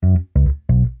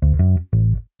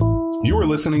You are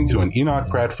listening to an Enoch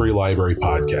Pratt Free Library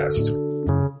podcast.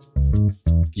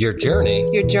 Your journey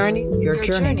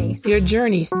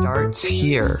Starts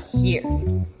here.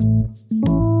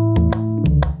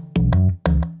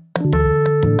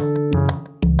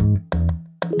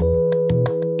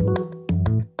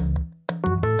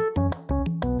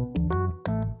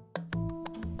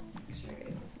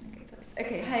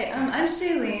 Okay, hi, I'm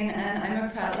Shailene, and I'm a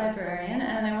Pratt librarian,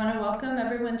 and I want to welcome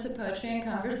everyone to Poetry and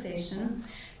Conversation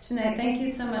tonight. Thank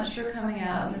you so much for coming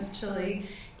out on this chilly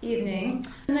evening.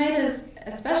 Tonight is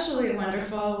especially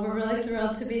wonderful. We're really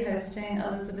thrilled to be hosting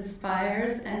Elizabeth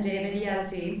Spires and David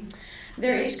Yazzie.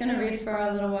 They're each going to read for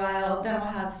a little while, then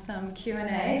we'll have some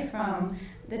Q&A from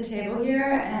the table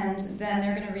here, and then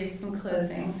they're going to read some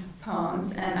closing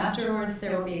poems, and afterwards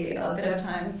there will be a bit of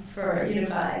time for you to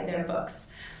buy their books.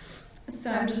 So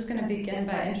I'm just going to begin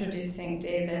by introducing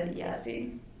David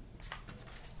Yazzie.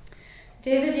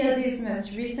 David Yazzie's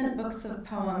most recent books of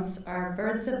poems are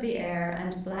Birds of the Air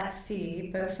and Black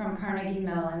Sea, both from Carnegie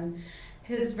Mellon.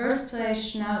 His verse play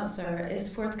Schnauzer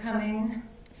is forthcoming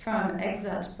from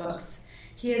Exut Books.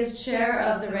 He is chair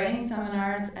of the writing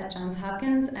seminars at Johns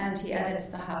Hopkins, and he edits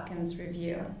the Hopkins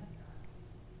Review.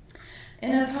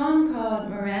 In a poem called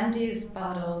Mirandy's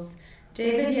Bottles,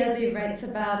 David Yazzie writes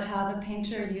about how the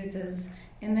painter uses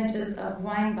images of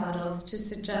wine bottles to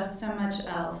suggest so much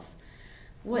else.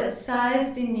 What sighs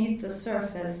beneath the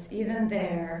surface, even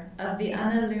there, of the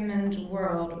unillumined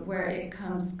world where it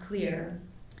comes clear.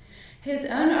 His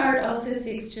own art also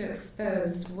seeks to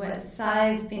expose what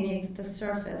sighs beneath the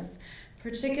surface,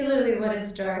 particularly what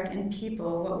is dark in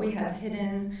people, what we have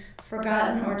hidden,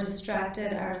 forgotten, or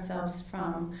distracted ourselves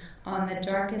from on the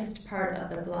darkest part of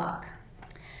the block.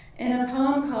 In a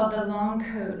poem called The Long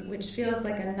Coat, which feels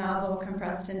like a novel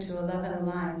compressed into 11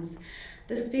 lines,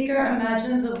 the speaker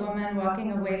imagines a woman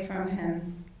walking away from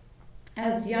him,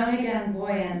 as young again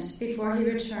buoyant, before he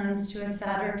returns to a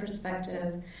sadder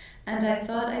perspective, and I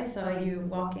thought I saw you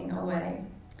walking away.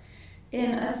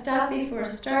 In A Stop Before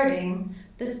Starting,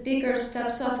 the speaker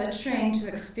steps off a train to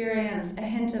experience a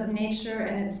hint of nature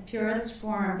in its purest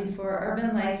form before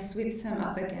urban life sweeps him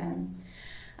up again.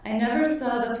 I never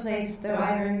saw the place, though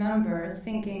I remember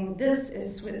thinking, this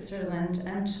is Switzerland,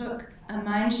 and took a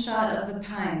mind shot of the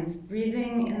pines,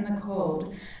 breathing in the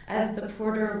cold, as the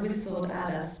porter whistled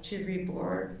at us to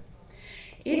reboard.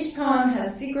 Each poem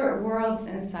has secret worlds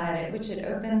inside it, which it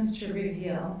opens to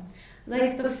reveal.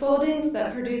 Like the foldings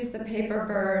that produce the paper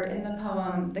bird in the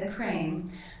poem The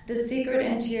Crane, the secret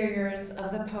interiors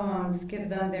of the poems give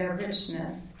them their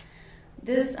richness.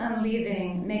 This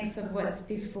unleaving makes of what's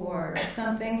before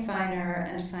something finer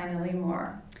and finally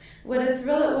more. What a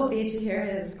thrill it will be to hear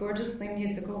his gorgeously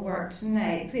musical work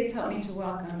tonight. Please help me to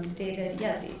welcome David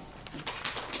Yazzie.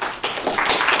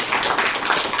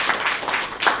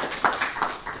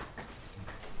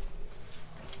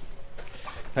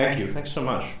 Thank you. Thanks so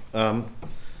much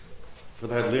for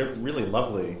that really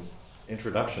lovely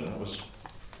introduction. It was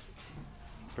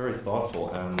very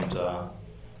thoughtful and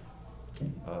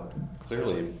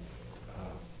clearly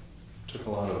took a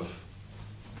lot of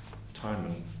time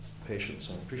and patience.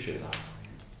 I appreciate that.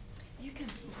 You can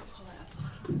pull it up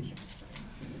a little bit.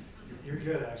 You're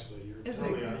good, actually. You're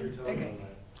totally on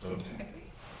that. Okay.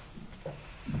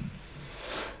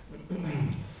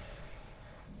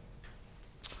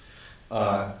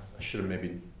 I should have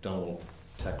maybe done a little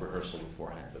tech rehearsal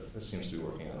beforehand, but this seems to be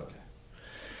working out okay.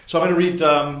 So I'm going to read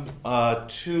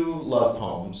two love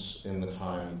poems in the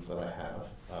time that I have.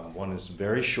 One is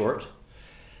very short,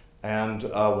 and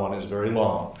one is very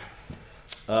long.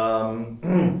 But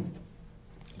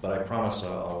I promise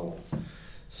I'll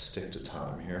stick to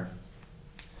time here.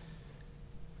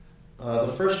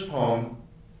 The first poem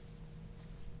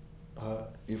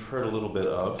you've heard a little bit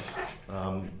of,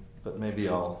 but maybe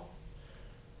I'll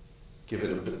give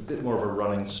it a bit more of a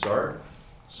running start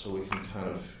so we can kind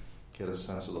of get a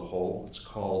sense of the whole. It's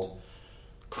called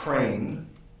Crane,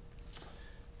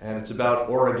 and it's about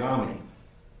origami.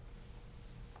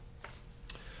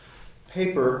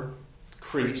 Paper,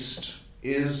 creased,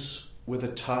 is, with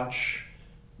a touch,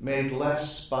 made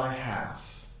less by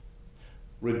half,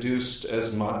 reduced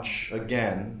as much,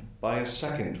 again, by a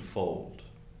second fold.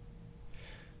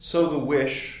 So the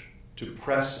wish to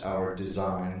press our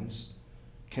designs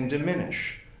can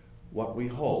diminish what we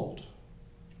hold.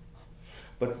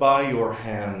 But by your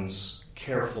hands'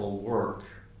 careful work,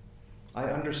 I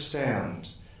understand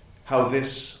how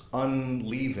this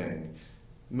unleaving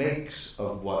makes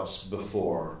of what's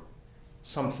before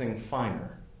something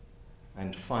finer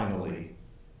and finally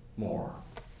more.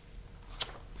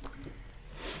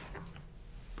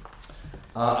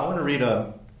 I want to read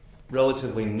a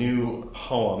relatively new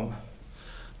poem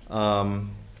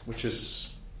which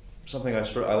is something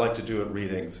I like to do at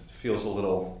readings. It feels a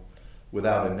little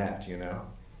without a net, you know.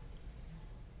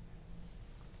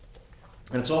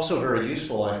 And it's also very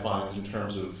useful, I find, in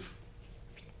terms of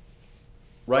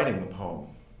writing the poem,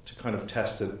 to kind of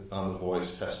test it on the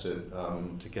voice, test it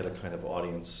to get a kind of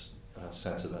audience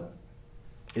sense of it,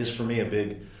 is for me a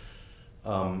big,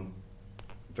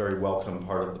 very welcome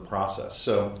part of the process.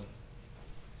 So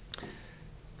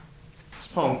this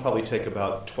poem will probably take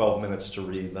about 12 minutes to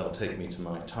read. That'll take me to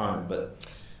my time, but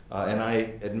and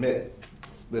I admit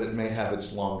that it may have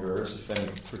its longers. If any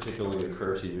particularly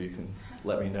occur to you, you can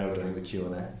let me know during the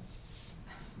Q&A.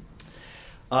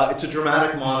 It's a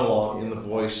dramatic monologue in the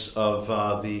voice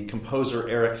of the composer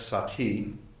Erik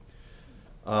Satie,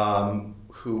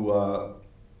 who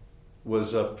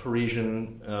was a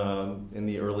Parisian in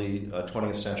the early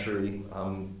 20th century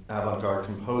avant-garde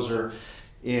composer.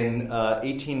 In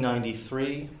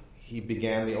 1893, he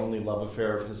began the only love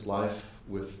affair of his life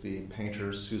with the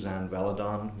painter Suzanne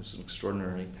Valadon, who's an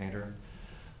extraordinary painter.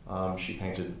 She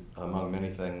painted, among many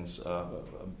things, a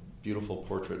beautiful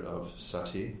portrait of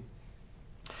Satie.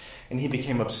 And he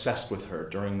became obsessed with her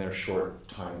during their short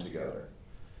time together.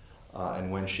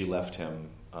 And when she left him,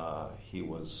 he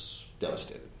was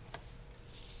devastated.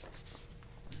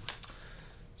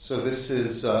 So this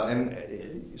is, and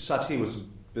Satie was a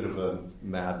bit of a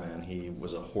madman. He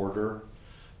was a hoarder.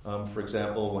 For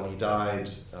example, when he died,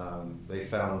 they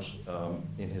found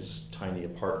in his tiny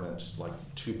apartment like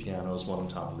 2 pianos, one on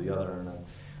top of the other,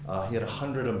 and he had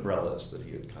 100 umbrellas that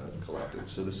he had kind of collected.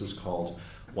 So this is called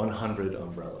 100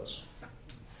 Umbrellas.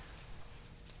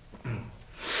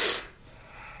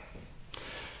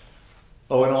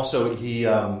 Oh, and also he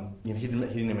didn't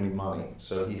have any money,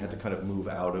 so he had to kind of move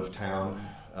out of town.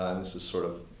 And this is sort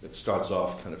of, it starts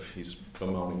off kind of, he's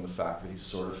bemoaning the fact that he's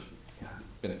sort of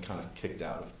been kind of kicked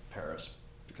out of Paris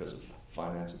because of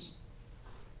finances.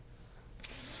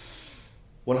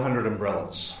 100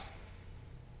 Umbrellas.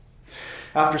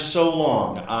 After so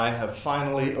long, I have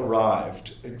finally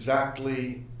arrived.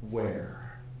 Exactly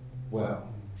where? Well,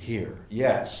 here.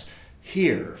 Yes,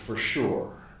 here for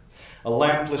sure. A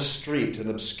lampless street, an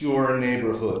obscure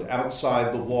neighborhood,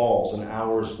 outside the walls, an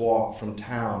hour's walk from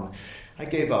town. I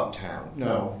gave up town.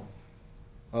 No.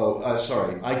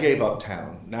 I gave up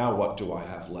town. Now what do I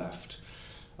have left?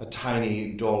 A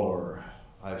tiny dollar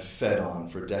I've fed on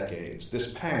for decades.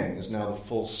 This pang is now the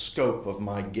full scope of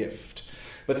my gift.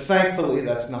 But thankfully,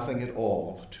 that's nothing at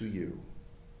all to you.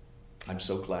 I'm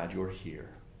so glad you're here.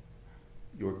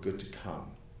 You're good to come.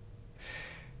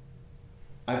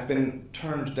 I've been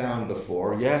turned down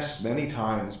before, yes, many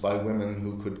times, by women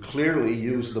who could clearly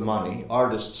use the money,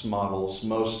 artists' models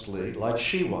mostly, like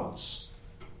she was.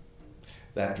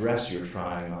 That dress you're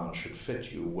trying on should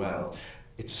fit you well.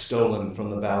 It's stolen from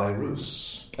the Ballet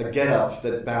Russe, a get-up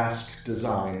that Basque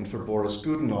designed for Boris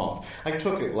Godunov. I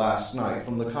took it last night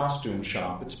from the costume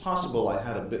shop. It's possible I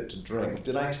had a bit to drink.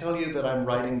 Did I tell you that I'm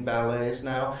writing ballets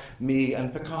now? Me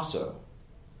and Picasso.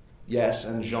 Yes,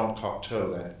 and Jean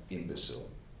Cocteau, that imbecile.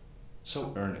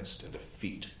 So earnest and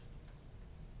effete.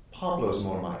 Pablo's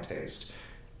more my taste.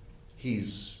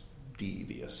 He's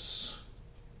devious.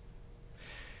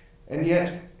 And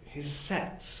yet, his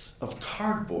sets of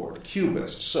cardboard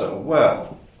cubists, so,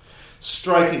 well,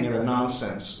 striking in a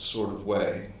nonsense sort of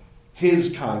way.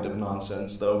 His kind of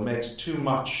nonsense, though, makes too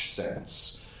much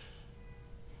sense.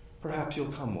 Perhaps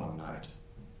you'll come one night.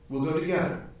 We'll go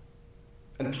together.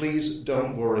 And please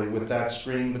don't worry, with that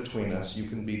screen between us, you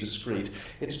can be discreet.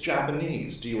 It's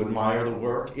Japanese. Do you admire the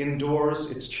work? Indoors,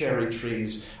 it's cherry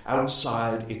trees.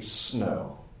 Outside, it's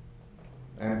snow.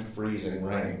 And freezing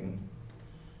rain.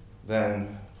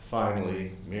 Then,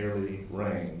 finally, merely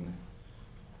rain.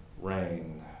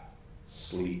 Rain.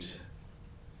 Sleet.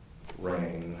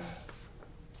 Rain.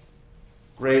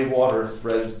 Gray water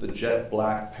threads the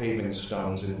jet-black paving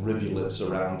stones in rivulets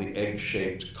around the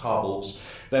egg-shaped cobbles,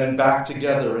 then back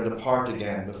together and apart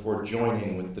again before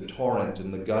joining with the torrent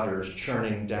in the gutters,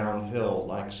 churning downhill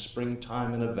like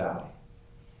springtime in a valley.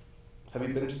 Have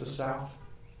you been to the South?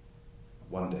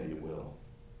 One day you will.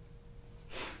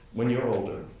 When you're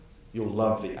older, you'll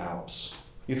love the Alps.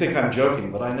 You think I'm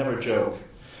joking, but I never joke.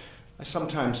 I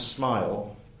sometimes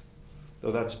smile,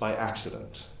 though that's by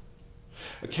accident.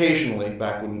 Occasionally,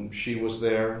 back when she was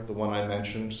there, the one I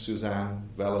mentioned, Suzanne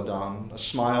Valadon, a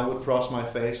smile would cross my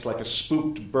face like a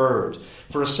spooked bird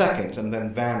for a second and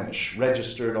then vanish,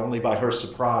 registered only by her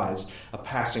surprise, a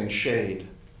passing shade.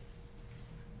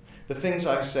 The things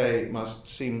I say must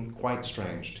seem quite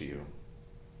strange to you.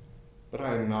 But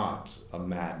I am not a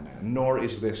madman, nor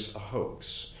is this a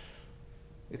hoax.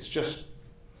 It's just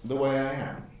the way I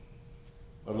am.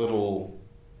 A little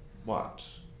What?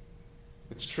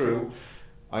 It's true,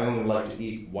 I only like to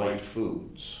eat white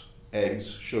foods.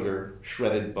 Eggs, sugar,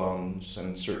 shredded bones,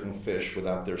 and certain fish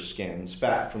without their skins,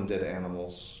 fat from dead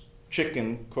animals,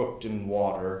 chicken cooked in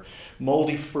water,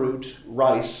 moldy fruit,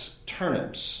 rice,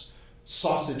 turnips,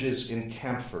 sausages in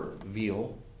camphor,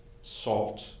 veal,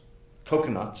 salt,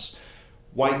 coconuts,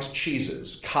 white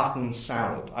cheeses, cotton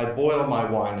salad. I boil my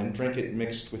wine and drink it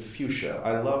mixed with fuchsia.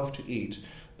 I love to eat,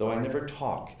 though I never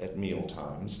talk at meal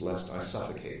times, lest I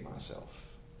suffocate myself.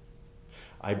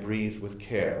 I breathe with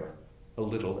care, a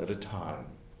little at a time.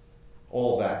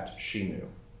 All that she knew.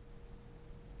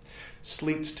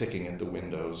 Sleet's ticking at the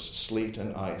windows. Sleet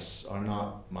and ice are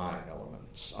not my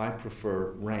elements. I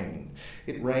prefer rain.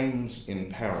 It rains in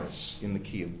Paris in the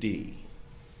key of D.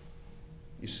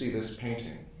 You see this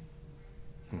painting?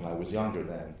 I was younger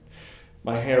then.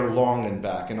 My hair long and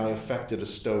back, and I affected a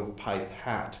stovepipe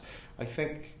hat. I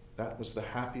think that was the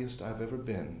happiest I've ever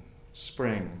been.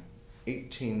 Spring,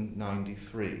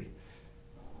 1893.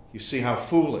 You see how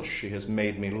foolish she has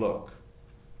made me look.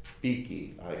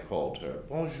 Beaky, I called her.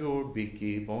 Bonjour,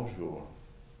 Beaky, bonjour.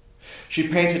 She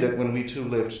painted it when we two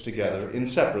lived together in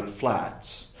separate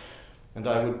flats, and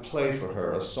I would play for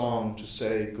her a song to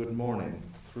say good morning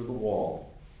through the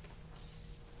wall.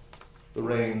 The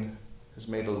rain has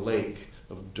made a lake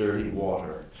of dirty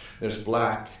water. There's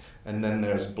black, and then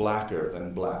there's blacker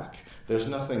than black. There's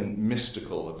nothing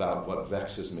mystical about what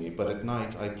vexes me, but at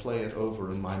night I play it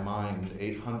over in my mind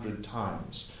 800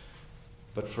 times.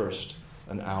 But first,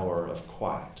 an hour of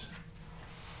quiet.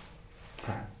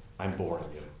 I'm bored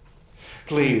of you.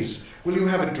 Please, will you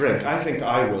have a drink? I think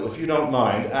I will, if you don't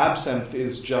mind. Absinthe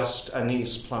is just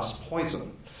anise plus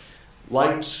poison.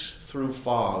 Light through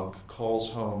fog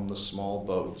calls home the small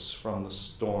boats from the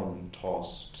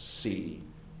storm-tossed sea.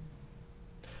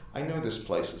 I know this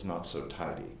place is not so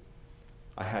tidy.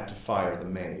 I had to fire the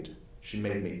maid. She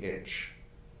made me itch.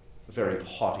 A very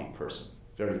haughty person,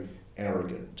 very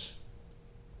arrogant.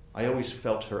 I always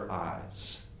felt her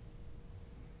eyes.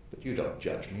 But you don't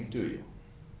judge me, do you?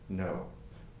 No,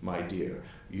 my dear,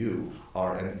 you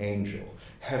are an angel,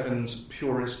 heaven's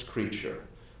purest creature.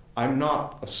 I'm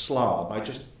not a slob. I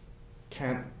just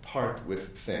can't part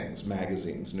with things,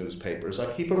 magazines, newspapers.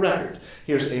 I keep a record.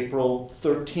 Here's April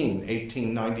 13,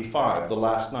 1895, the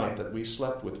last night that we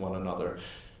slept with one another.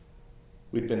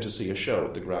 We'd been to see a show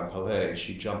at the Grand Palais.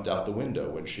 She jumped out the window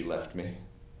when she left me.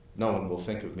 No one will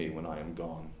think of me when I am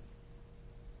gone.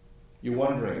 You're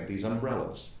wondering at these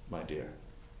umbrellas, my dear.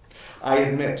 I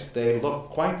admit they look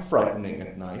quite frightening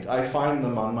at night. I find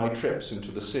them on my trips into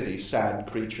the city,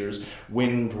 sad creatures,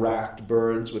 wind-racked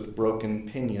birds with broken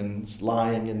pinions,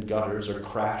 lying in gutters or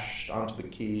crashed onto the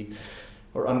quay,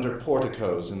 or under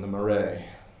porticos in the Marais.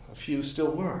 A few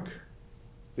still work.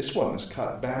 This one is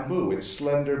cut bamboo. Its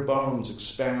slender bones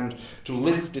expand to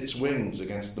lift its wings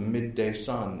against the midday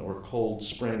sun or cold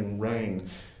spring rain,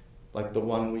 like the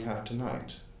one we have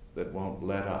tonight that won't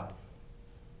let up.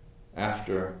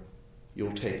 After,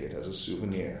 you'll take it as a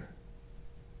souvenir.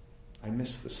 I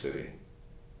miss the city,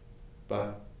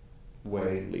 but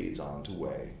way leads on to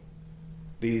way.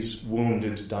 These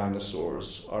wounded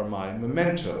dinosaurs are my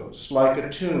mementos, like a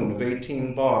tune of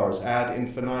 18 bars ad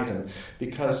infinitum,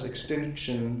 because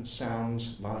extinction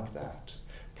sounds like that,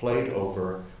 played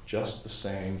over just the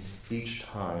same each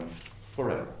time,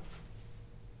 forever.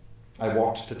 I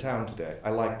walked to town today. I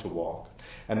like to walk.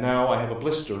 And now I have a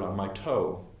blister on my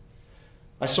toe.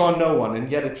 I saw no one,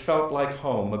 and yet it felt like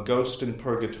home, a ghost in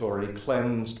purgatory,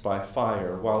 cleansed by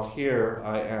fire, while here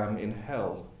I am in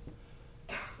hell.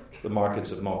 The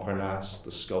markets of Montparnasse,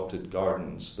 the sculpted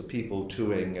gardens, the people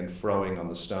toing and froing on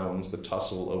the stones, the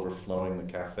tussle overflowing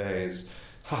the cafes.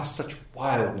 Ah, such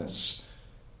wildness.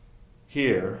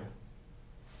 Here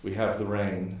we have the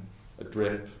rain, a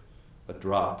drip, a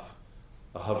drop,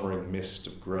 a hovering mist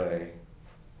of gray.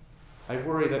 I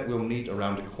worry that we'll meet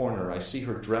around a corner. I see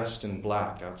her dressed in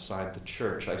black outside the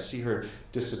church. I see her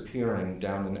disappearing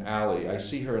down an alley. I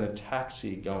see her in a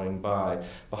taxi going by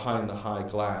behind the high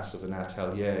glass of an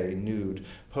atelier, nude,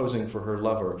 posing for her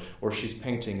lover, or she's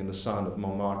painting in the sun of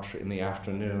Montmartre in the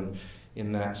afternoon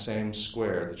in that same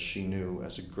square that she knew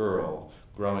as a girl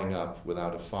growing up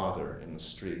without a father in the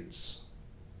streets.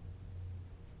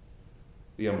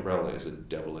 The umbrella is a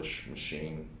devilish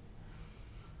machine.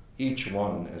 Each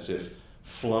one as if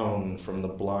flown from the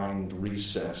blind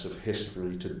recess of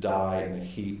history to die in a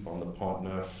heap on the Pont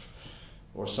Neuf.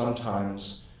 Or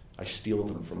sometimes I steal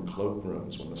them from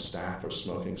cloakrooms when the staff are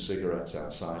smoking cigarettes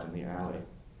outside in the alley.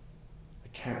 I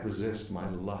can't resist my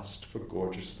lust for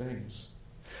gorgeous things.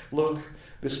 Look,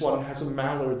 this one has a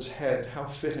mallard's head. How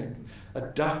fitting. A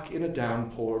duck in a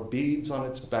downpour, beads on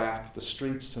its back. The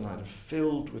streets tonight are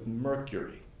filled with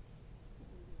mercury.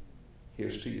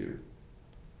 Here's to you.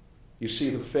 You see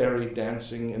the fairy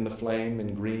dancing in the flame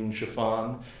in green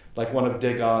chiffon, like one of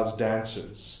Degas'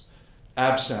 dancers.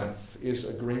 Absinthe is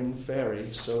a green fairy,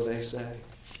 so they say.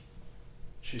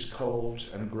 She's cold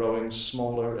and growing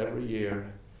smaller every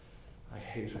year. I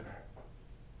hate her.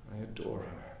 I adore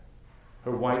her.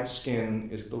 Her white skin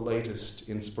is the latest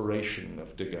inspiration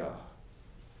of Degas.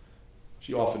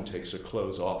 She often takes her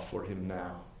clothes off for him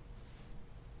now.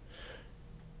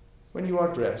 When you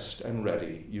are dressed and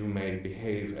ready, you may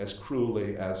behave as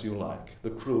cruelly as you like. The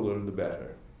crueler, the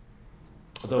better.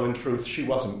 Though in truth, she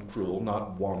wasn't cruel,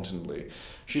 not wantonly.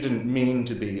 She didn't mean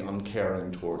to be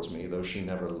uncaring towards me, though she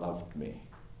never loved me.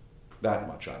 That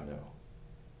much I know.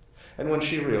 And when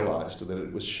she realized that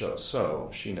it was so,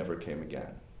 she never came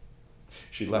again.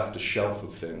 She left a shelf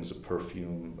of things, a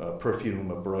perfume, a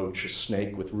brooch, a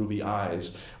snake with ruby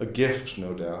eyes, a gift,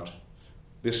 no doubt.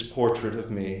 This portrait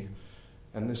of me,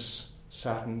 and this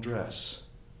satin dress.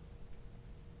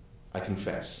 I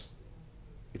confess,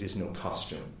 it is no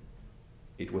costume.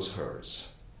 It was hers,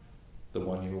 the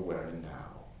one you are wearing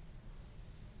now.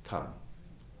 Come,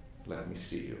 let me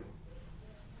see you.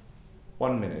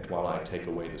 1 minute while I take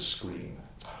away the screen.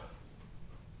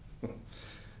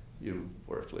 You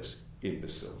worthless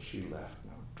imbecile, she left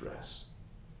no dress.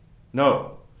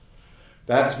 No,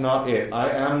 that's not it. I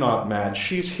am not mad.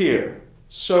 She's here,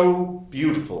 so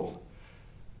beautiful.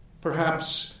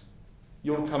 Perhaps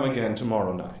you'll come again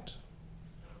tomorrow night,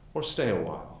 or stay a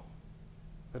while,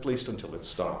 at least until it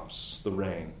stops, the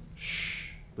rain.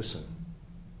 Shh, listen,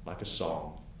 like a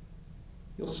song.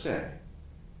 You'll stay.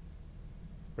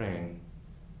 Rain,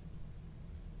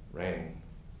 rain.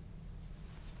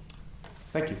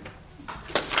 Thank you.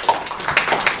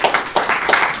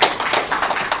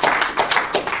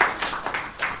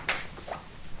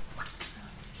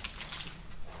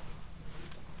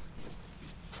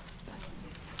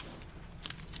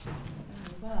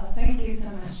 Well, thank you so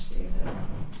much, David.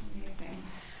 It's amazing.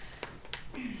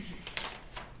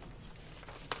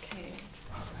 Okay.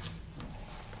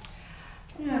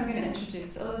 Now I'm going to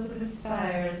introduce Elizabeth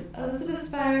Spires. Elizabeth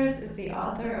Spires is the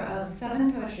author of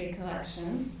 7 poetry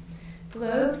collections: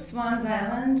 Globe, Swan's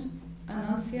Island,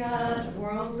 Annunciad,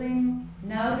 Worldling,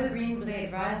 Now the Green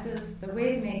Blade Rises, The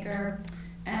Wavemaker,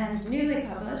 and newly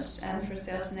published, and for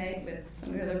sale tonight with some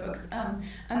of the other books,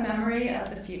 A Memory of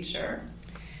the Future.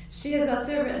 She has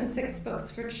also written 6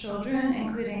 books for children,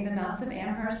 including The Mouse of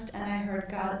Amherst and I Heard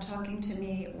God Talking to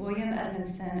Me, William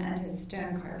Edmondson and His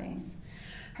Stone Carvings.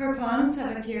 Her poems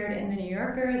have appeared in The New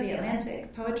Yorker, The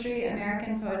Atlantic, Poetry,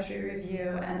 American Poetry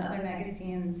Review, and other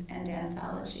magazines and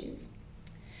anthologies.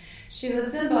 She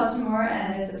lives in Baltimore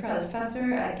and is a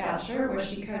professor at Goucher, where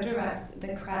she co-directs the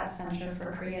Kratt Center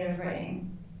for Creative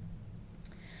Writing.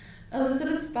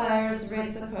 Elizabeth Spires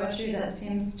writes a poetry that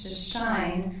seems to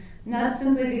shine, not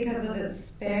simply because of its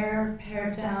spare,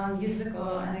 pared-down,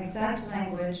 musical, and exact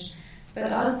language,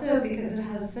 but also because it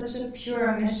has such a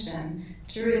pure mission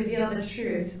to reveal the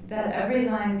truth that every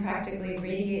line practically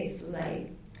radiates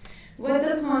light. What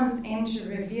the poems aim to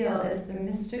reveal is the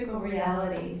mystical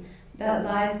reality that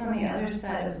lies on the other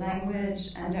side of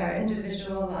language and our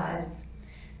individual lives,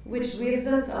 which weaves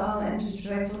us all into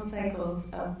joyful cycles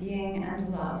of being and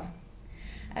love.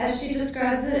 As she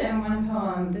describes it in one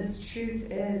poem, this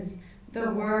truth is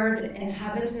the word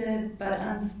inhabited but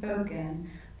unspoken,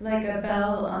 like a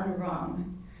bell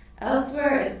unrung.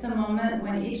 Elsewhere, it's the moment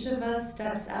when each of us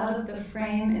steps out of the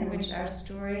frame in which our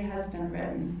story has been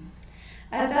written.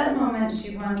 At that moment,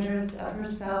 she wonders of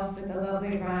herself with a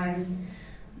lovely rhyme.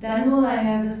 Then will I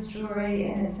know the story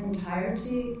in its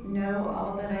entirety, know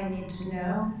all that I need to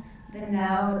know, the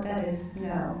now that is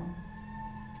snow.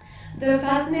 Though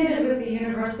fascinated with the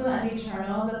universal and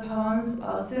eternal, the poems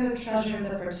also treasure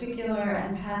the particular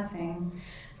and passing,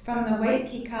 from the white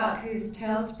peacock whose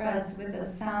tail spreads with a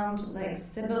sound like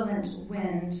sibilant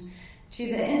wind, to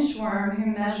the inchworm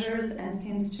who measures and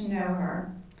seems to know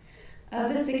her.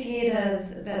 Of the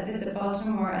cicadas that visit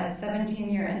Baltimore at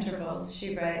 17-year intervals,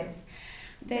 she writes,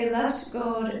 they left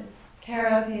gold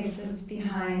carapaces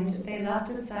behind, they left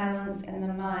a silence in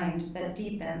the mind that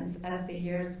deepens as the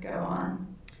years go on.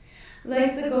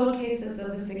 Like the gold cases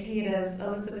of the cicadas,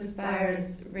 Elizabeth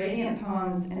Spires' radiant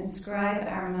poems inscribe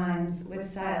our minds with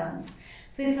silence.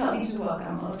 Please help me to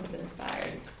welcome Elizabeth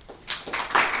Spires.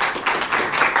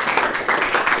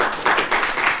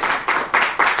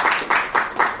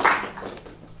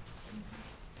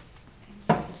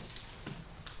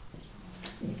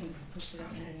 You can just push it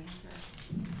up here.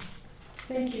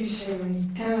 Thank you,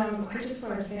 Sharon. And I just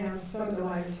want to say I'm so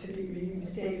delighted to be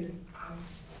reading David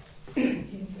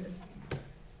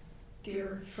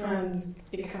friend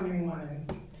becoming one.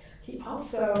 And he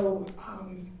also,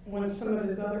 one of some of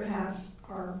his other hats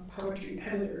are poetry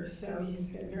editors, so he's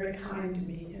been very kind to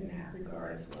me in that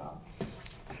regard as well.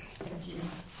 Thank you.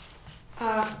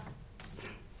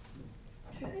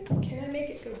 Can I make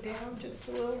it go down just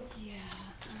a little? Yeah.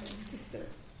 Just an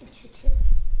inch or two.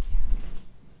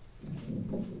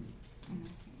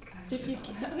 If you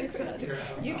can.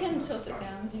 You can tilt it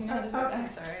down. Do you know how to do that?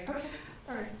 I'm sorry. Okay.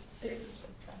 All right. Thank you.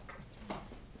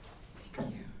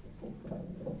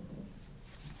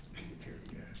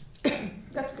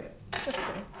 That's good. That's good.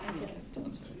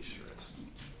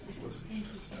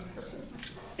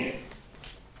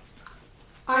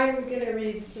 I'm going to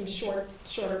read some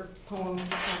shorter poems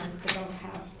that don't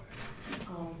have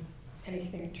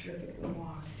anything terrifically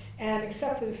long. And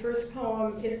except for the first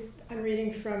poem, I'm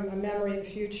reading from A Memory of the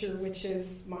Future, which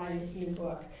is my new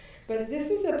book. But this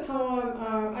is a poem,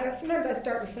 sometimes I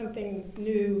start with something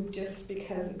new just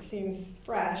because it seems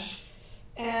fresh.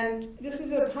 And this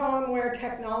is a poem where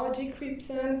technology creeps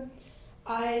in.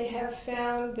 I have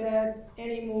found that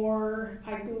anymore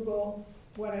I Google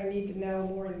what I need to know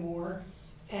more and more.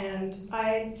 And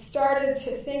I started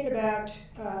to think about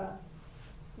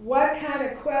what kind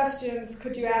of questions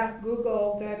could you ask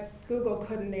Google that Google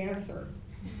couldn't answer.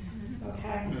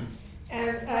 Okay?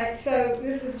 And so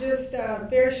this is just a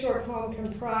very short poem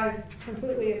comprised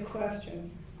completely of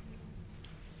questions.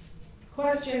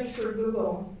 Questions for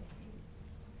Google.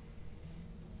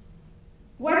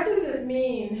 What does it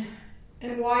mean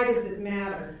and why does it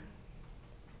matter?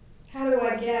 How do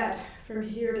I get from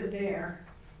here to there?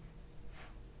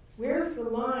 Where's the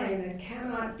line that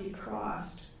cannot be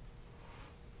crossed?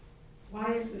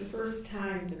 Why is the first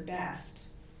time the best?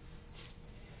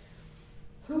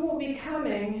 Who will be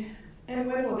coming and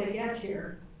when will they get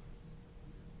here?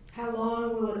 How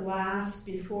long will it last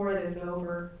before it is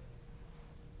over?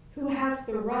 Who has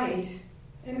the right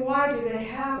and why do they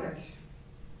have it?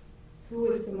 Who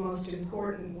is the most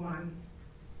important one?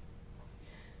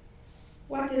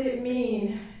 What did it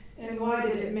mean and why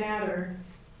did it matter?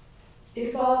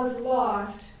 If all is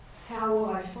lost, how will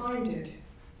I find it?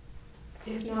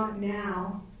 If not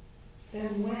now,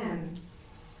 then when?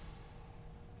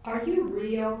 Are you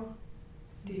real?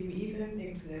 Do you even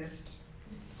exist?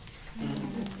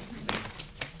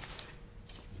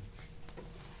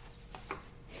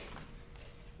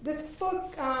 This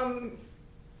book,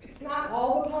 it's not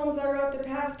all the poems I wrote the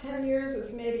past 10 years,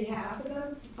 it's maybe half of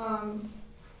them.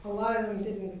 A lot of them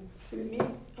didn't suit me.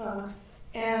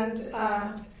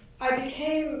 I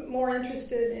became more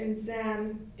interested in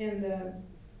Zen in the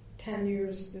 10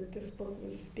 years that this book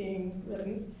was being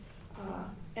written.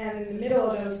 And in the middle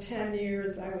of those 10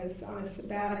 years, I was on a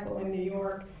sabbatical in New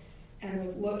York and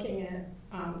was looking at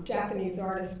Japanese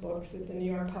artist books at the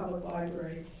New York Public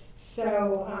Library.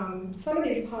 So some of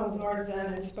these poems are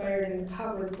Zen inspired, and the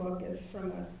cover of the book is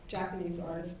from a Japanese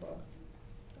artist book.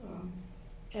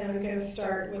 And I'm going to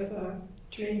start with a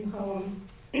dream poem.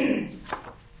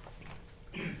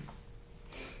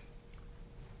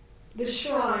 The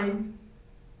Shrine.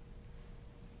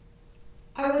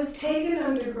 I was taken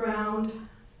underground,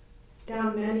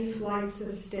 down many flights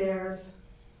of stairs,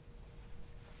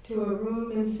 to a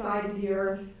room inside the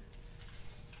earth,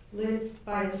 lit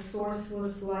by a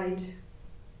sourceless light,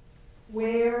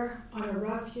 where, on a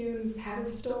rough-hewn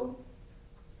pedestal,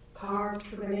 carved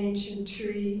from an ancient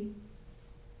tree,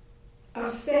 a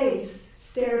face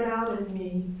stared out at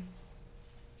me,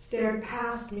 stared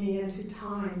past me into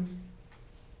time.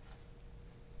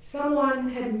 Someone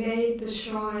had made the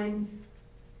shrine,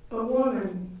 a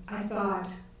woman, I thought,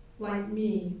 like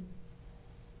me,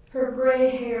 her gray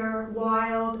hair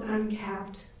wild,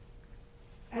 unkept,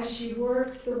 as she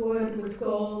worked the wood with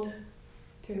gold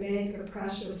to make a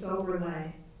precious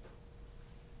overlay.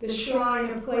 The shrine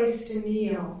a place to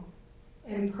kneel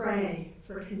and pray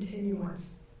for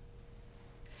continuance.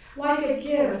 Like a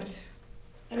gift,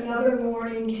 another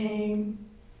morning came,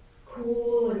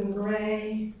 cool and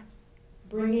gray,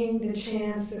 bringing the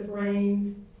chance of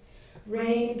rain,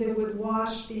 rain that would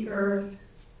wash the earth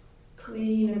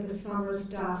clean of the summer's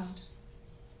dust.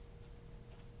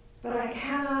 But I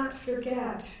cannot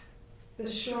forget the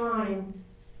shrine,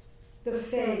 the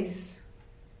face,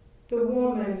 the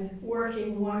woman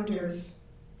working wonders,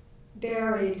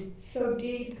 buried so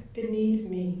deep beneath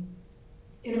me,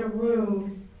 in a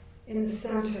room in the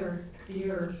center of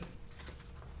the earth.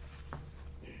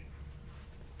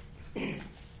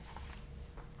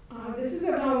 This is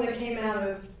a poem that came out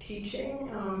of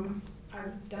teaching.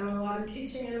 I've done a lot of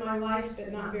teaching in my life,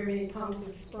 but not very many poems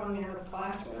have sprung out of the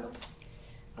classroom.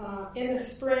 In the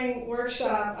spring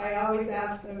workshop, I always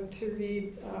ask them to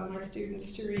read, my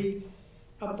students to read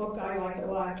a book I like a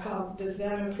lot called The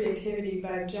Zen of Creativity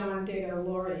by John Daigo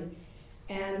Loori.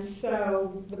 And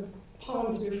so the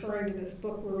poem's referring to this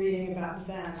book we're reading about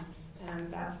Zen,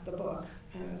 and that's the book.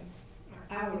 And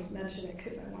I always mention it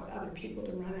because I want other people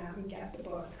to run out and get the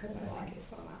book because I like it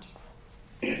so much.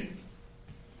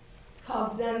 It's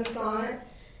called Zen Sonnet,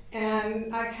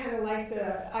 and I kind of like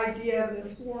the idea of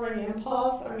this warring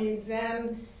impulse. I mean,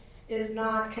 Zen is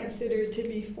not considered to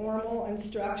be formal and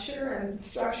structured,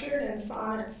 and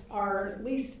sonnets are at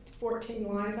least 14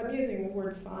 lines. I'm using the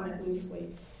word sonnet loosely,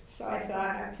 so I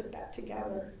thought I'd put that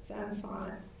together, Zen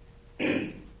Sonnet.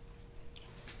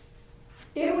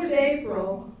 It was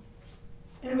April,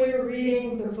 and we were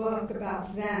reading the book about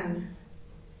Zen.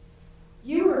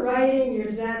 You were writing your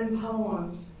Zen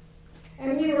poems,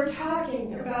 and we were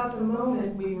talking about the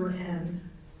moment we were in.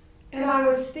 And I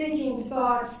was thinking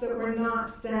thoughts that were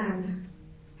not Zen,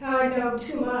 how I know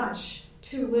too much,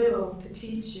 too little to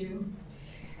teach you.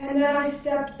 And then I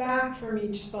stepped back from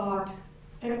each thought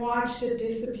and watched it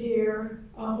disappear,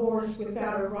 a horse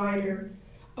without a rider,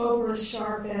 over a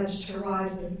sharp-edged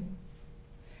horizon.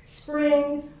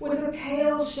 Spring was a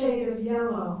pale shade of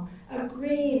yellow, a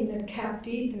green that kept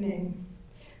deepening.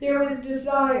 There was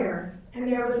desire, and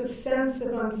there was a sense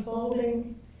of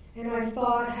unfolding, and I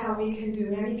thought how we can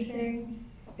do anything.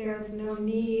 There is no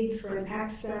need for an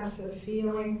excess of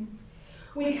feeling.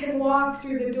 We can walk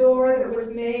through the door that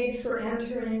was made for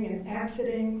entering and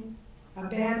exiting,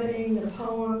 abandoning the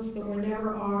poems that were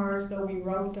never ours, though we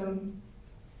wrote them,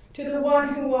 to the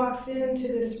one who walks into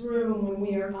this room when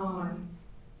we are gone.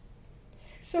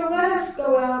 So let us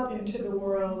go out into the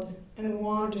world and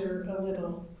wander a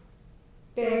little.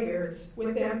 Beggars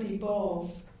with empty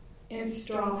bowls, in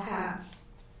straw hats,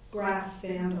 grass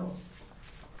sandals.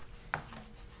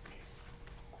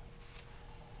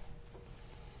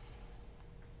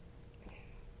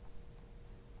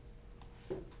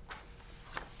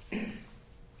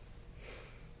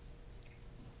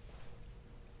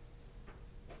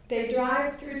 They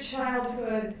drive through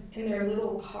childhood in their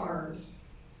little cars.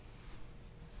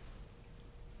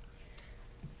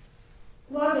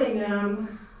 Loving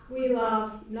them, we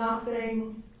love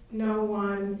nothing, no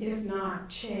one, if not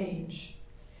change.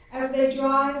 As they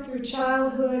drive through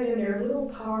childhood in their little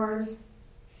cars,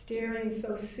 steering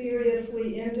so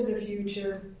seriously into the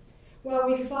future, while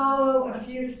we follow a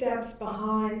few steps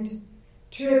behind,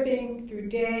 tripping through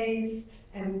days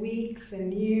and weeks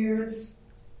and years,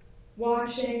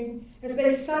 watching as they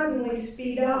suddenly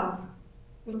speed up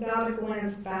without a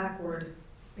glance backward,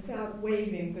 without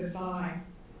waving goodbye.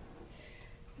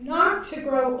 Not to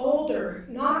grow older,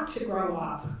 not to grow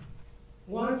up.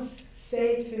 Once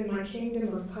safe in my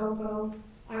kingdom of cocoa,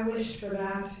 I wished for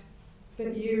that,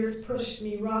 but years pushed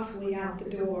me roughly out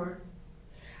the door.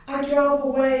 I drove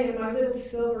away in my little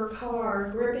silver car,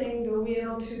 gripping the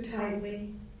wheel too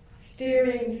tightly,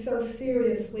 steering so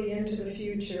seriously into the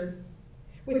future,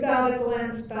 without a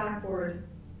glance backward,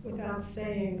 without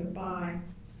saying goodbye.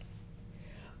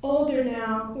 Older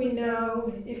now, we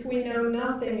know, if we know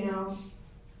nothing else,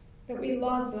 that we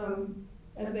love them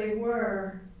as they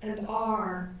were and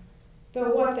are, though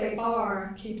what they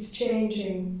are keeps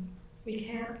changing. We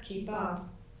can't keep up.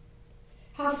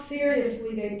 How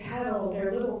seriously they pedal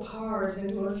their little cars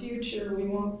into a future we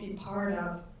won't be part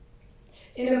of.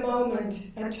 In a moment,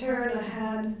 a turn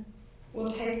ahead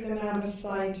will take them out of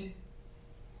sight.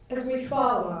 As we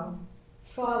follow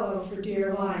for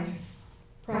dear life,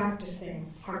 practicing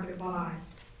our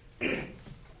goodbyes.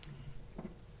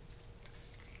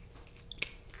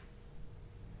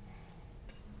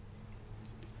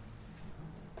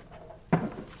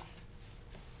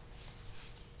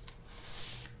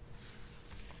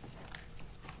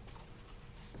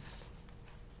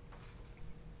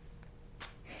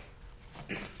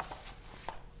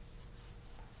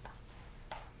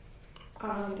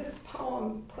 This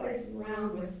poem plays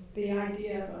around with the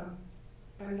idea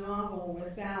of a novel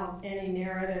without any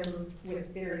narrative, or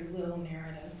with very little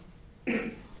narrative.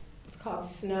 It's called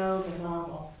Snow, the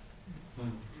Novel.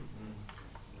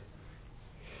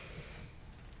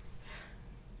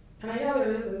 And I know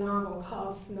there is a novel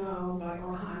called Snow by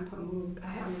Orhan Pamuk.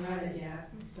 I haven't read it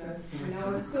yet, but I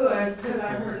know it's good because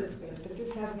I heard it's good. But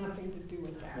this has nothing to do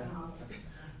with that novel.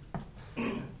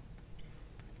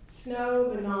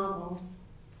 Snow, the Novel.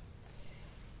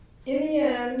 In the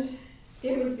end,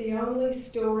 it was the only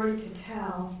story to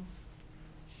tell.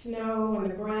 Snow on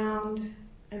the ground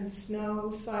and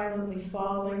snow silently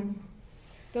falling.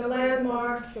 The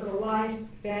landmarks of a life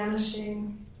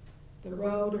vanishing. The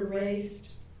road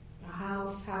erased. A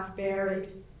house half buried.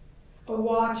 A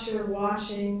watcher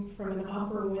watching from an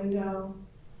upper window.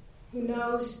 who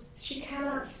knows she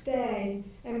cannot stay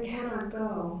and cannot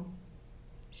go.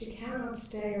 She cannot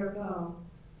stay or go.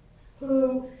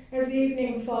 Who, as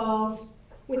evening falls,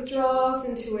 withdraws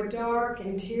into a dark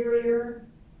interior,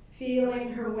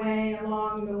 feeling her way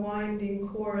along the winding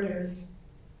corridors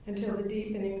until the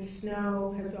deepening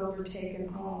snow has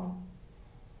overtaken all.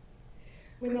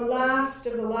 When the last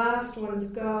of the last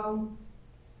ones go,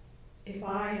 if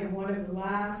I am one of the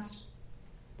last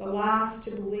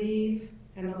to believe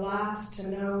and the last to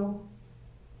know,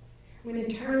 when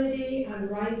eternity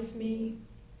unwrites me,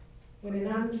 when an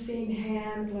unseen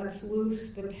hand lets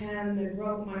loose the pen that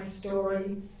wrote my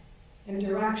story, and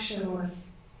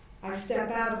directionless, I step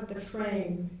out of the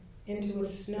frame into a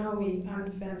snowy,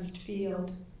 unfenced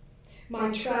field,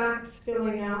 my tracks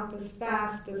filling out as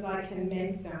fast as I can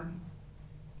make them.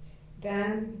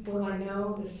 Then will I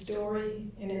know the story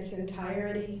in its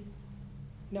entirety,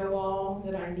 know all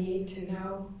that I need to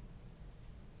know,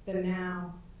 the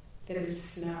now that is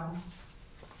snow.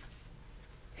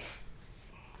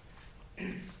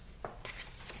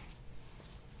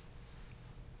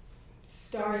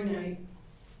 Starry night.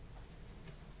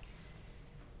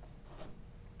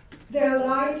 Their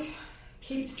light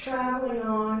keeps traveling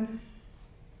on.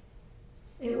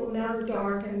 It will never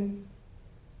darken.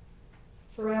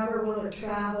 Forever will it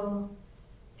travel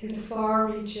into far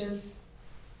reaches,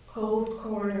 cold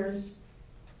corners,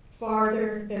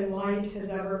 farther than light has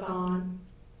ever gone.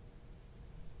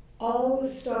 All the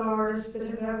stars that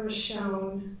have ever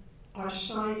shone are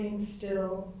shining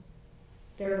still.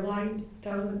 Their light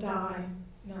doesn't die,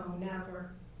 no,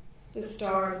 never. The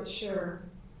stars assure.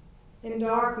 In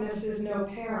darkness is no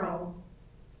peril.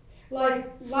 Like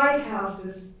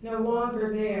lighthouses no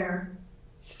longer there,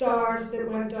 stars that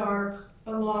went dark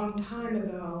a long time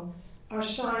ago are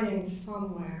shining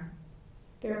somewhere.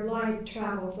 Their light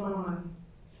travels on,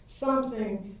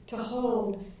 something to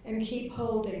hold and keep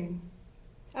holding.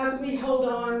 As we hold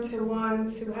on to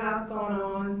ones who have gone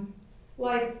on,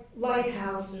 like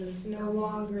lighthouses no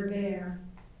longer there,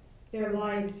 their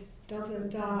light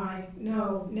doesn't die,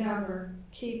 no, never,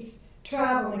 keeps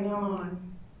traveling on.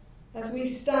 As we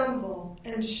stumble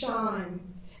and shine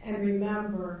and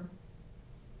remember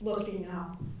looking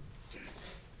up.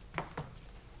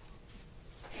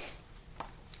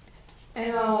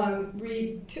 And I'll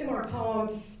read two more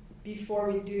poems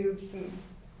before we do some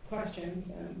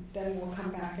questions, and then we'll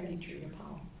come back and each read a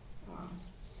poem.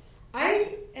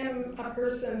 I am a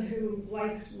person who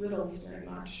likes riddles very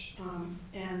much,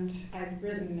 and I've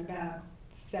written about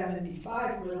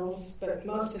 75 riddles, but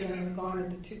most of them have gone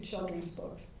into two children's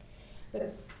books.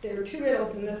 But there are two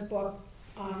riddles in this book.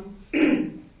 I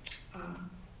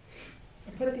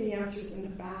put the answers in the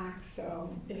back,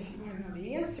 so if you want to know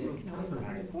the answer, you can always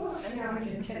buy the book. No, I'm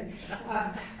just kidding.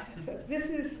 So this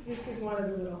is one of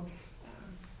the riddles.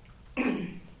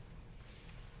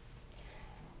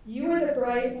 You are the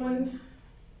bright one,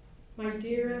 my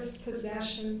dearest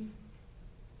possession.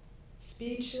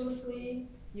 Speechlessly,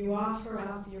 you offer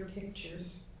up your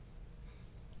pictures.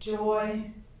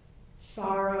 Joy,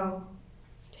 sorrow,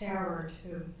 terror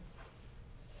too.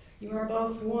 You are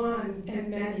both one and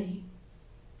many,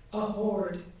 a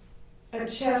hoard, a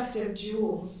chest of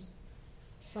jewels,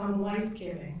 some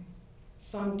light-giving,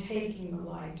 some taking the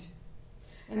light,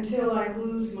 until I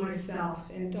lose myself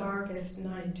in darkest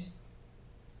night.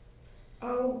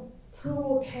 Oh, who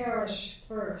will perish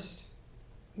first?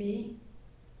 Me?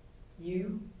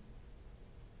 You?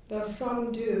 Though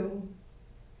some do,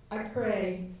 I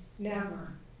pray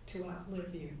never to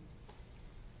outlive you.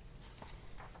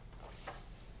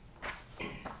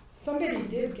 Somebody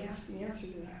did guess the answer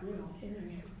to that riddle,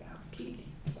 hearing it without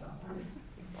peeking, so I was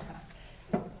impressed.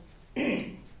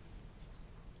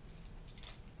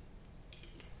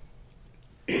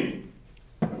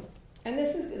 And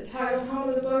this is the title poem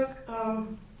of the book.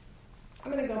 I'm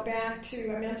going to go back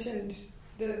to, I mentioned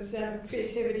The Zen of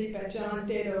Creativity by John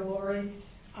Daido Loori.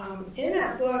 In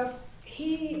that book,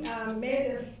 he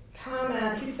made this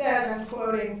comment. He said, I'm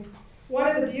quoting,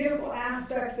 "One of the beautiful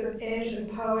aspects of Asian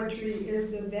poetry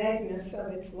is the vagueness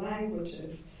of its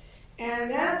languages."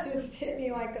 And that just hit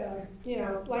me like a,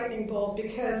 lightning bolt,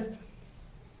 because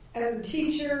as a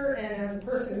teacher and as a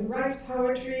person who writes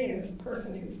poetry and as a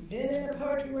person who's been in a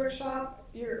poetry workshop,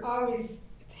 you're always,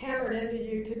 it's hammered into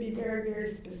you to be very, very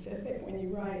specific when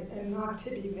you write and not to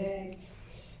be vague.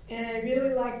 And I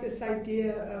really like this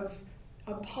idea of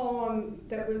a poem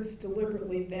that was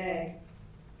deliberately vague.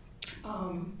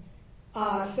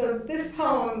 So this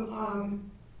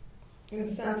poem, in a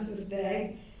sense, is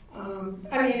vague.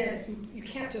 You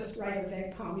can't just write a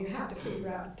vague poem. You have to figure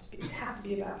out, it has to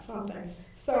be about something.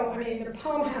 So, the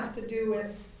poem has to do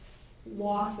with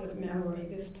loss of memory,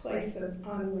 this place of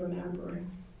unremembering.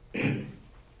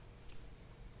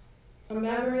 A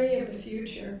memory of the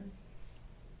future.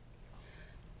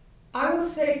 I will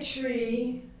say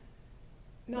tree,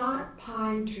 not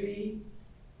pine tree.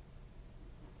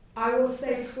 I will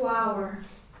say flower,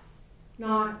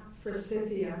 not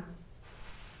forsythia.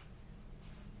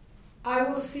 I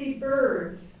will see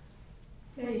birds,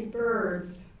 many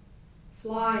birds,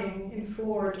 flying in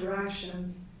 4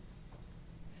 directions.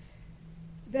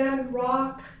 Then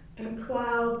rock and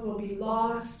cloud will be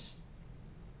lost,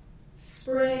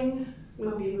 spring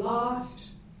will be lost,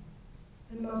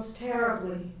 and most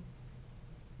terribly,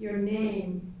 your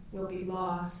name will be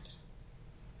lost.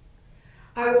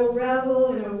 I will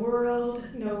revel in a world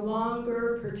no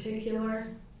longer particular,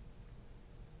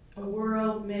 a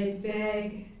world made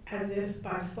vague as if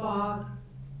by fog,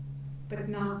 but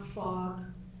not fog.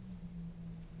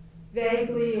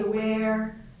 Vaguely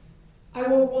aware, I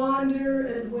will wander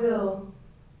at will.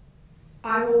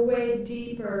 I will wade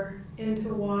deeper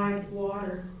into wide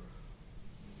water.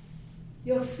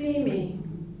 You'll see me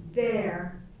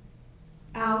there,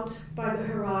 out by the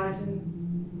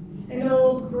horizon, an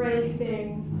old gray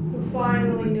thing who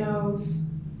finally knows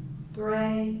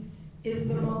gray is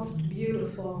the most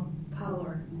beautiful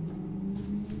color.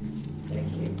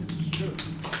 Thank you. This is true.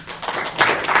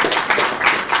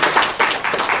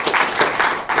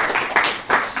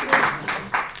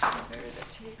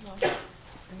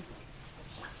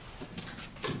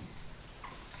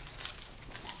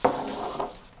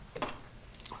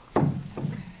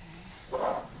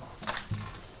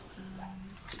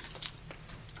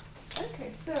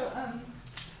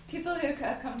 People who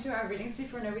have come to our readings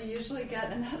before know we usually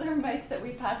get another mic that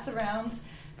we pass around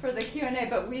for the Q&A,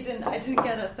 but I didn't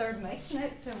get a third mic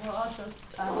tonight, so we'll all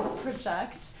just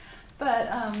project. But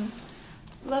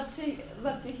love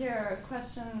to hear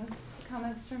questions,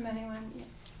 comments from anyone.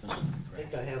 Yeah. I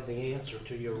think I have the answer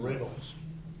to your riddle.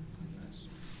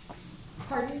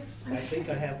 Pardon? I think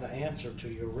I have the answer to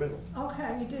your riddle.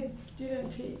 Okay, you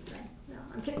didn't peek, right? No,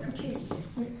 I'm kidding, I'm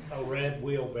teasing. A red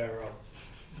wheelbarrow.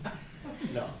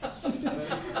 No.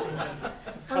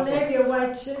 Or maybe a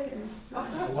white chicken.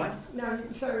 What? No,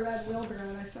 you said a red wheelbarrow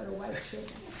and I said a white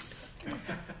chicken.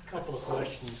 A couple of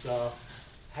questions.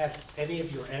 Have any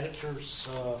of your editors,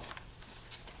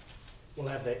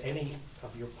 any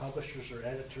of your publishers or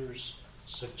editors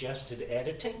suggested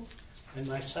editing? And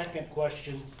my second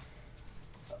question,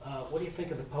 what do you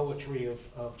think of the poetry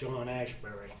of John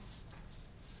Ashbery?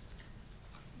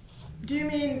 Do you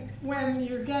mean when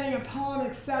you're getting a poem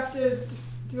accepted,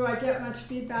 do I get much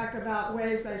feedback about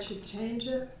ways I should change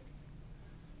it?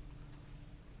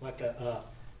 Like a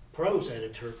prose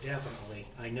editor, definitely.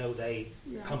 I know they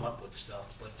come up with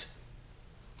stuff, but...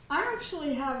 I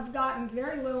actually have gotten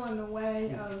very little in the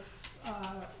way of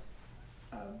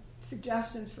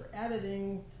suggestions for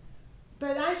editing,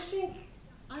 but I think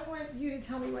I want you to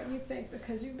tell me what you think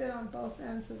because you've been on both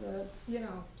ends of the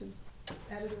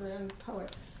editor and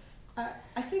poet.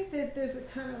 I think that there's a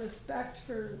kind of respect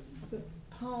for the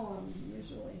poem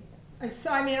usually.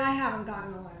 So I haven't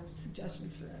gotten a lot of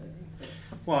suggestions for editing.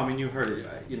 Well, I mean, you heard it.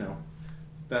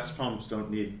 Beth's poems don't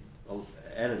need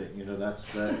editing. That's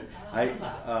the.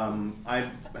 I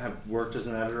have worked as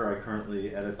an editor. I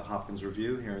currently edit the Hopkins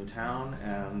Review here in town,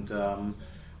 and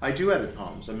I do edit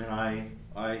poems.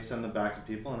 I send them back to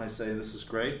people and I say this is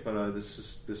great, but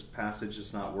this passage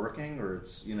is not working, or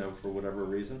it's for whatever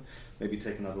reason. Maybe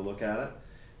take another look at it.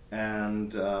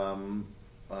 And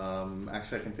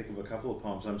actually, I can think of a couple of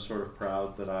poems. I'm sort of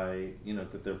proud that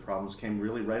that their problems came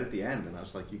really right at the end, and I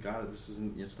was like, you got it. This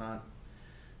isn't. It's not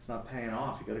paying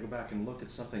off. You got to go back and look at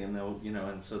something, and they'll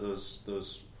and so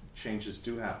those changes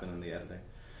do happen in the editing.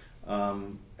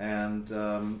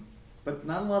 But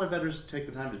not a lot of editors take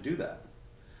the time to do that.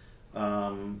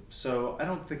 So I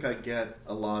don't think I get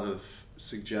a lot of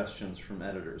suggestions from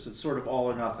editors. It's sort of all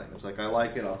or nothing. It's like, I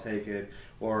like it, I'll take it,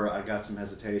 or I got some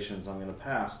hesitations, I'm going to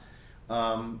pass.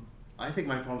 I think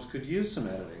my poems could use some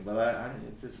editing, but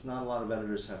it's not a lot of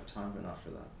editors have time enough for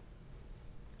that.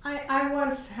 I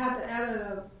once had to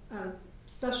edit a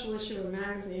special issue of a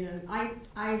magazine, and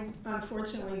I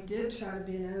unfortunately did try to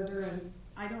be an editor, and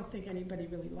I don't think anybody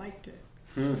really liked it.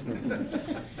 I'm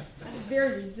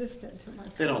very resistant to my.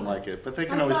 They don't like it, but they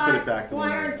can always put it back. Why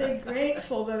aren't they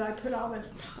grateful that I put all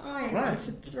this time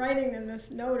into writing them this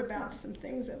note about some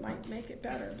things that might make it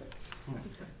better? But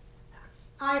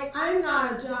I'm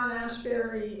not a John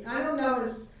Ashbery.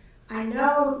 I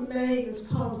know many of his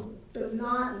poems, but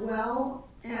not well,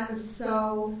 and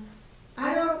so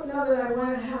I don't know that I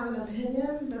want to have an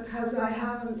opinion because I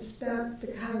haven't spent the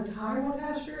kind of time with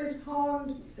Ashbery's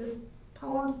poems. It's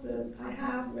poems that I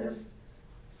have with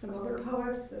some other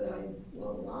poets that I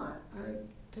love a lot.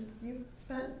 You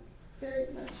spent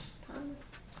very much time with?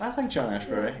 I like John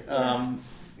Ashbery. Yeah.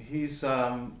 He's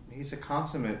a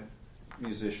consummate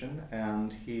musician,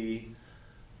 and he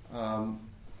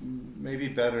maybe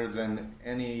better than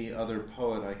any other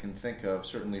poet I can think of,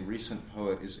 certainly recent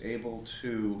poet, is able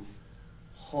to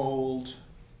hold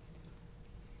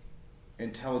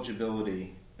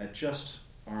intelligibility at just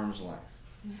arm's length.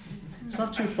 It's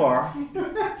not too far.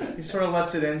 He sort of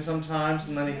lets it in sometimes,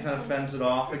 and then he kind of fends it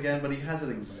off again, but he has it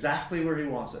exactly where he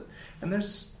wants it. And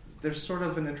there's sort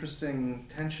of an interesting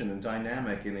tension and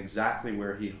dynamic in exactly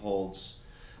where he holds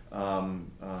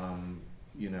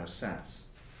sense.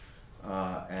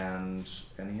 And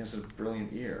he has a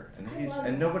brilliant ear,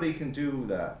 and nobody can do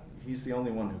that. He's the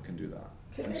only one who can do that.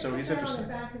 And so he's interesting. On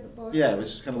the back of the book? Yeah, it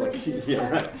was just kind of like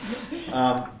right.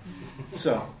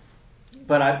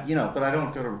 But I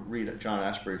don't go to read John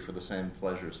Ashbery for the same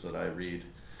pleasures that I read,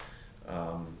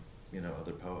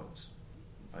 other poets.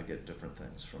 I get different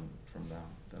things from them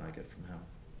than I get from him.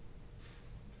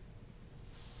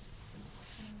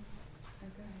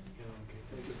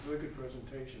 Thank you. Very good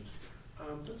presentations.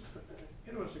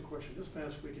 Interesting question. This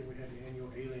past weekend we had the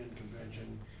annual Alien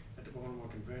Convention at the Baltimore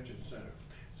Convention Center.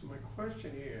 So my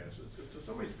question is there's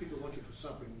so many people looking for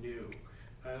something new,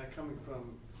 coming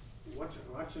from what's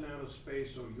in outer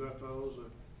space or UFOs or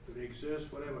do they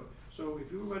exist, whatever. So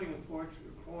if you were writing a poem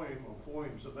or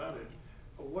poems about it,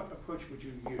 what approach would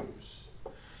you use?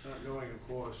 Not knowing, of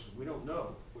course, we don't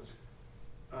know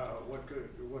what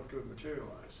could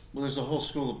materialize. Well, there's a whole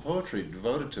school of poetry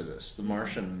devoted to this, the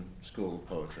Martian School of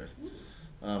Poetry.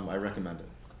 I recommend it.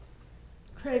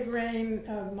 Craig Rain,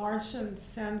 Martian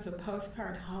Sends a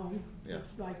Postcard Home. Yeah.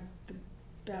 It's like the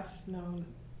best known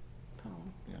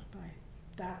poem by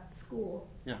that school.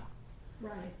 Yeah.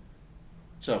 Right.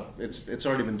 So it's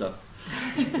already been done.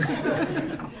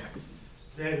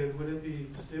 David, would it be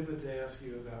stupid to ask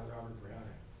you about Robert Browning?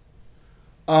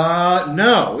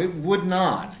 No, it would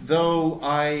not. Though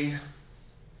I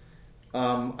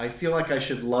feel like I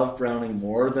should love Browning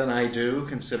more than I do,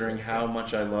 considering how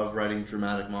much I love writing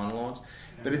dramatic monologues.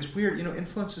 But it's weird,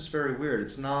 influence is very weird.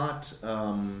 It's not,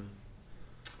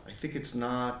 I think it's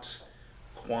not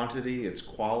quantity, it's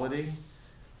quality.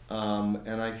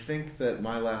 And I think that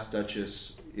My Last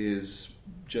Duchess is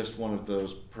just one of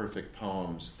those perfect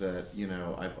poems that,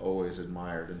 I've always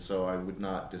admired. And so I would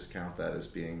not discount that as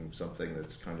being something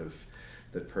that's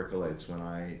that percolates when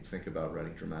I think about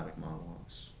writing dramatic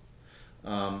monologues.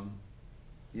 But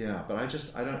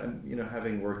I don't,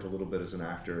 having worked a little bit as an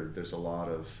actor, there's a lot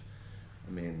of,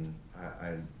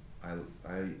 I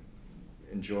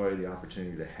enjoy the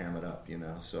opportunity to ham it up,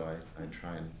 so I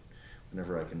try and,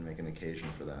 whenever I can make an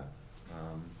occasion for that.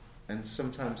 And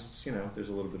sometimes, there's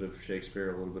a little bit of Shakespeare,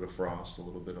 a little bit of Frost, a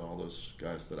little bit of all those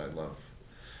guys that I love.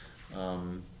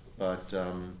 But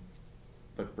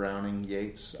Browning,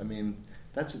 Yeats,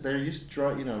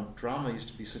 drama used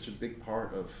to be such a big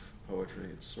part of poetry.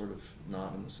 It's sort of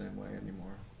not in the same way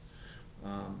anymore.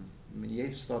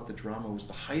 Yeats thought the drama was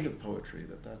the height of poetry,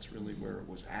 that's really where it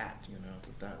was at,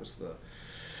 that was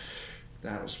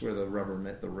where the rubber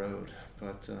met the road.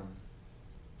 But,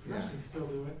 Russians still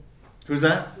do it. Who's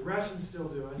that? The Russians still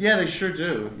do it. Yeah, they sure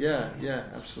do. Yeah,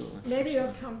 absolutely. Maybe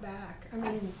it'll come back.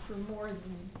 For more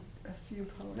than a few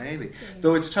poets. Maybe.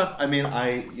 Though it's tough.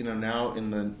 Now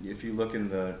if you look in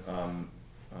the,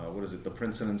 the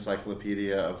Princeton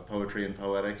Encyclopedia of Poetry and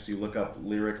Poetics, you look up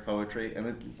lyric poetry,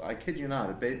 and I kid you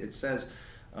not, it says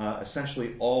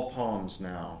essentially all poems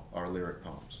now are lyric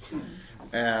poems.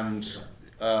 And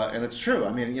it's true.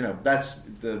 That's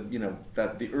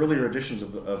that the earlier editions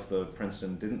of the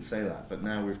Princeton didn't say that, but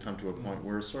now we've come to a point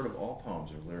where sort of all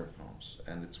poems are lyric poems,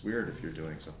 and it's weird if you're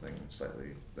doing something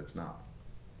slightly that's not.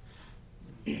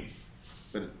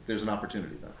 But there's an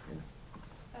opportunity though.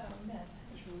 Ned.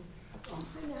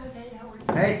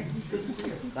 Hey, Good to see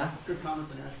you. Huh? Good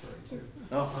comments on Ashbery too.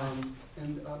 Oh,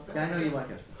 I know you like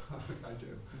it. I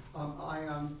do.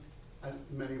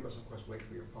 Many of us, of course, wait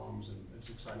for your poems, and it's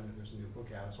exciting that there's a new book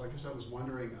out. So I guess I was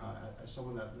wondering, as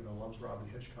someone that loves Robin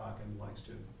Hitchcock and likes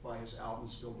to buy his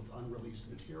albums filled with unreleased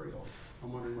material,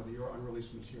 I'm wondering whether your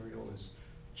unreleased material is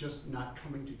just not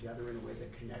coming together in a way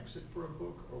that connects it for a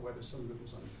book, or whether some of it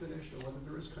was unfinished, or whether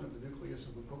there is kind of the nucleus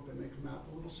of a book that may come out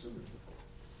a little sooner.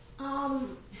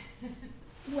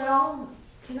 Well,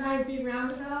 can I be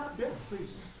roundabout? Yeah, please.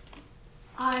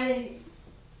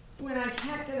 When I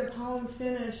can't get a poem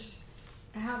finished,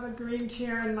 I have a green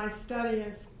chair in my study.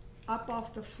 It's up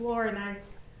off the floor, and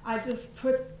I just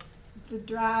put the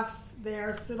drafts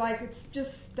there, so it's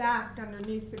just stacked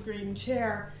underneath the green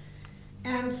chair.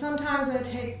 And sometimes I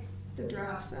take the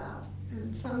drafts out,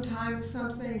 And sometimes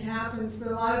something happens,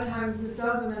 but a lot of times it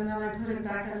doesn't, and then I put it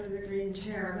back under the green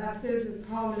chair. There's a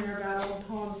poem in there about old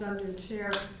poems under the chair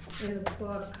in the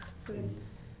book. But,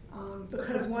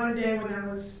 because one day when I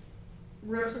was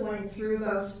riffling through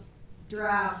those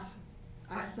drafts,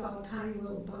 I saw a tiny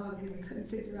little bug, and I couldn't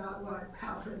figure out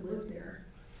how it could live there.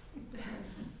 It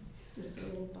was just a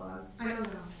little bug. I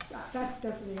don't know. That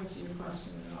doesn't answer your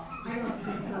question at all. I don't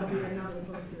think I'll do another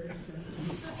book very soon.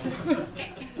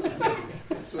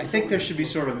 I think there should be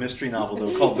sort of a mystery novel,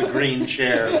 though, called The Green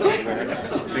Chair, where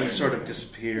things sort of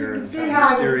disappear and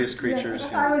mysterious creatures.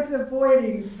 Yeah, I was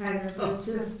avoiding kind of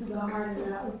just the heart of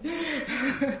that one. Go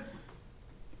ahead.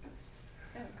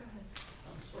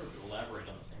 Sort of to elaborate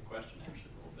on the same question,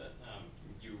 actually, a little bit.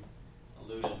 You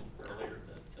alluded earlier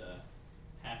that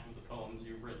half of the poems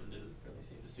you've written didn't really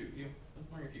seem to suit you. I was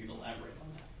wondering if you could elaborate on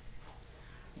that.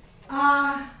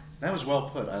 That was well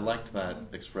put. I liked that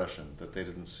expression, that they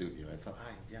didn't suit you. I thought,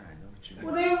 I know what you mean.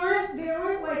 Well, they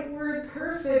weren't like word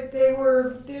perfect. They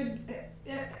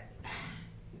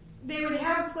would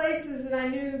have places that I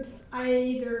knew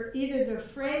either the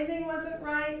phrasing wasn't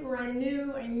right, or I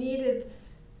knew I needed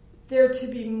there to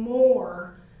be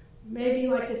more. Maybe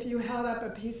like if you held up a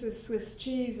piece of Swiss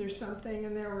cheese or something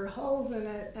and there were holes in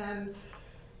it, and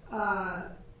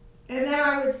then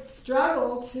I would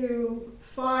struggle to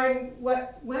find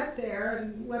what went there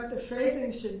and what the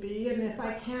phrasing should be. And if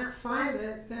I can't find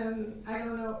it, then I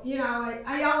don't know.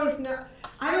 I always know.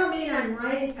 I don't mean I'm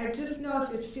right. I just know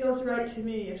if it feels right to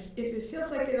me. If it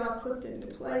feels like it all clicked into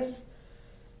place,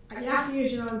 you have to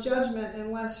use your own judgment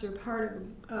unless you're part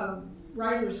of a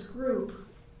writer's group,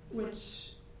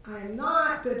 which I'm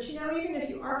not. But even if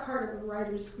you are part of a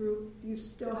writer's group, you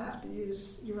still have to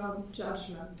use your own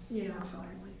judgment.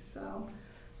 Finally. So,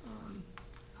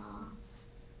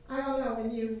 I don't know,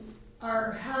 when you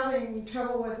are having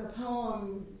trouble with a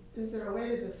poem, is there a way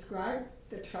to describe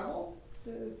the trouble?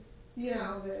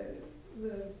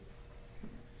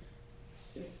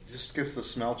 It's just gets the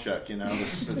smell check,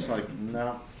 It's like,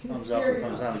 no, thumbs up or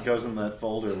thumbs down. It goes in that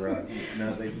folder where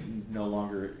they no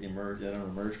longer emerge. They don't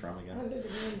emerge from again. Under the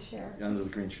green chair. Under the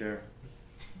green chair.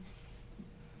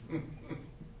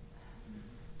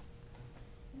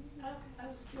 I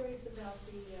was curious about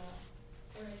the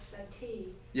Eric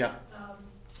Satie. Yeah.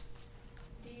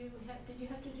 Did you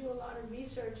have to do a lot of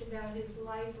research about his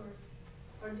life,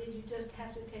 or did you just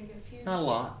have to take a few? Not a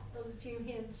lot. A few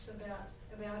hints about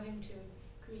him to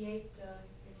create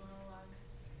your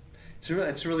monologue?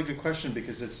 It's a really good question,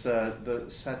 because it's the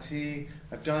Satie.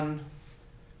 I've done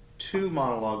 2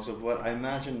 monologues of what I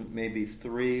imagine maybe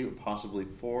 3, possibly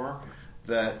 4,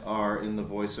 that are in the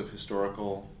voice of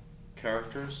historical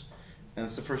characters, and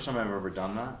it's the first time I've ever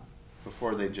done that.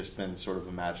 Before, they'd just been sort of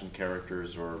imagined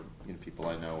characters, or people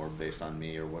I know, or based on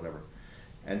me, or whatever.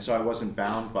 And so I wasn't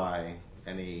bound by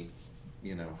any,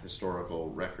 historical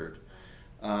record.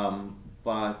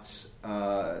 But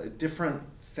different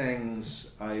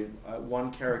things.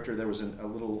 One character, there was a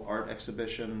little art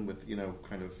exhibition with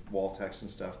kind of wall text and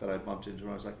stuff that I bumped into,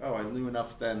 and I was like, oh, I knew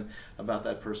enough then about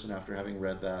that person after having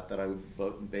read that I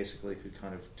would basically could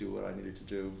kind of do what I needed to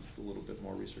do with a little bit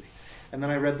more research. And then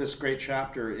I read this great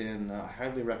chapter in, I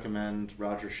highly recommend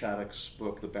Roger Shattuck's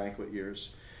book, The Banquet Years.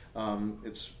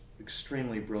 It's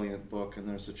extremely brilliant book, and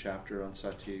there's a chapter on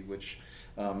Satie, which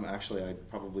actually I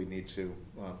probably need to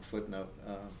footnote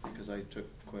because I took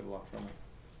quite a lot from it.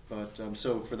 But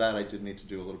so for that, I did need to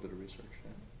do a little bit of research.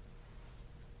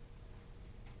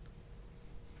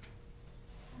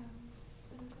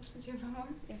 Any questions here for more?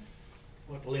 Yeah.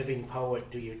 What living poet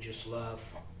do you just love?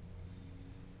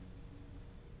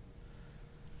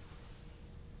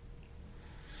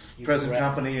 Present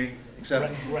company,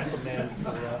 except recommend for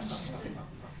us.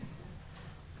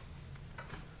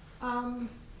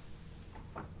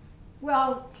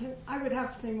 Well, I would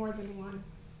have to say more than one.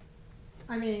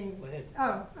 I mean, Go ahead.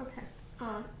 Oh, okay.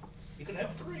 You can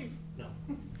have 3. No.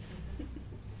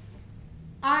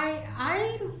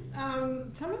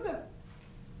 Some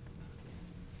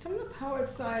of the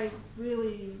poets I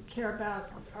really care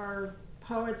about are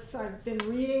poets I've been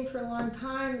reading for a long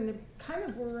time, and they kind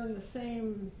of were in the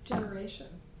same generation,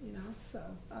 So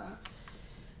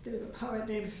there's a poet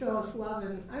named Phyllis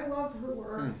Lovin. I love her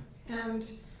work, and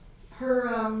her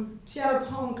she had a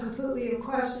poem completely of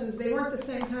questions. They weren't the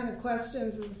same kind of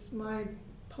questions as my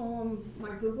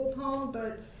Google poem,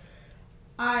 but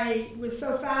I was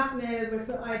so fascinated with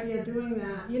the idea of doing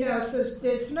that. So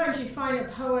sometimes you find a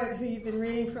poet who you've been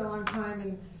reading for a long time,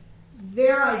 and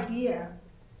their idea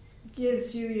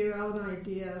gives you your own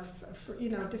idea for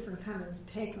different kind of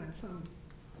take on some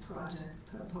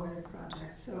poetic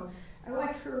project. So I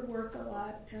like her work a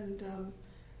lot, and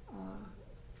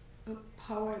a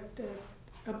poet that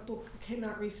a book came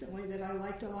out recently that I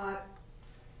liked a lot.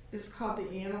 It's called The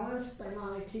Analyst by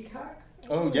Lonnie Peacock.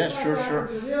 Oh, yes, sure. It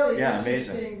was a really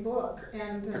interesting amazing book.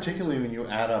 And, particularly when you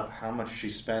add up how much she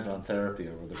spent on therapy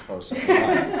over the course of her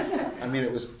life. I mean,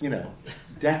 it was,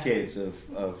 decades of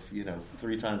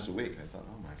 3 times a week. I thought,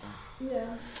 oh, my God.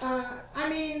 Yeah. I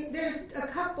mean, there's a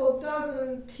couple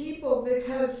dozen people,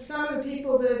 because some of the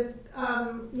people that,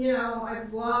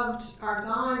 I've loved are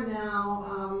gone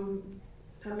now.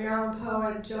 A Maryland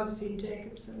poet, Josephine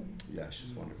Jacobson. Yeah, she's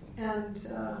wonderful. And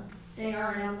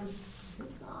A.R.M. is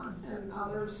gone, and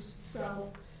others.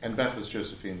 So. And Beth was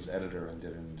Josephine's editor and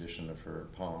did an edition of her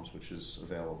poems, which is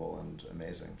available and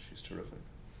amazing. She's terrific.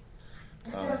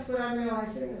 I guess what I'm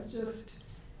realizing is just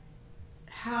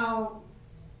how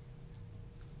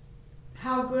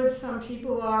good some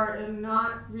people are, and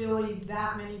not really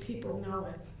that many people know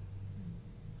it.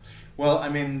 Well, I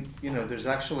mean, there's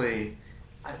actually...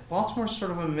 Baltimore's sort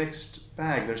of a mixed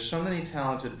bag. There's so many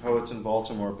talented poets in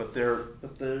Baltimore, but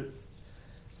the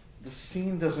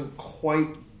scene doesn't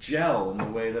quite gel in the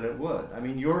way that it would. I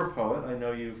mean, you're a poet. I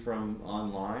know you from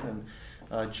online,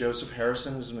 and Joseph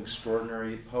Harrison is an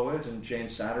extraordinary poet, and Jane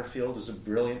Satterfield is a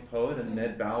brilliant poet, and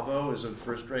Ned Balbo is a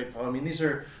first-rate poet. I mean, these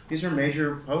are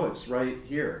major poets right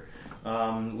here.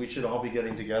 We should all be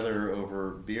getting together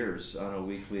over beers on a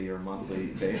weekly or monthly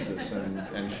basis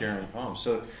and sharing poems.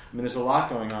 So, I mean, there's a lot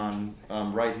going on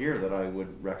right here that I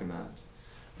would recommend.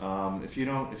 If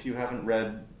you haven't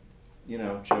read,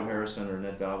 Joe Harrison or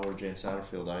Ned Balbo or Jane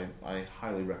Satterfield, I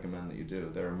highly recommend that you do.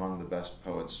 They're among the best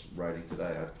poets writing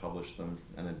today. I've published them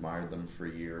and admired them for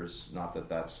years. Not that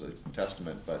that's a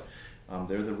testament, but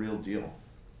they're the real deal,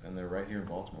 and they're right here in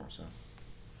Baltimore. So.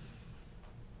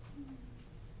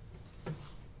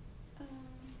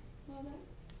 Well, that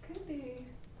could be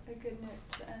a good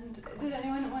note to end. Did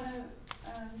anyone want to?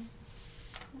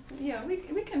 Yeah, we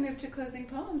can move to closing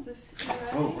poems if you're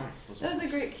ready. Oh, right. That was a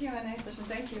great Q&A session.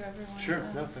 Thank you, everyone. Sure.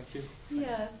 No, thank you.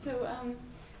 Yeah. So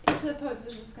each of the poets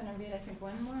is just going to read, I think,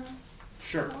 one more.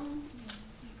 Sure. Poem.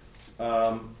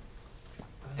 Yeah,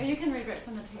 or you can read right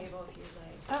from the table if you'd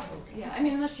like. Oh. Yeah. I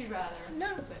mean, unless you'd rather.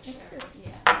 No, switch it's there. good.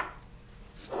 Yeah.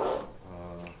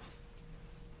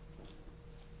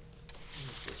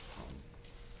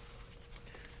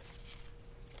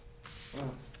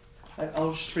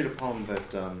 I'll just read a poem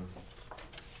that a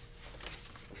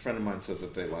friend of mine said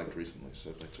that they liked recently, so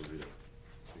I'd like to read it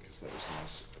because that was a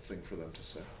nice thing for them to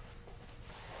say.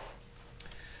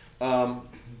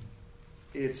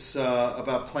 It's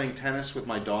about playing tennis with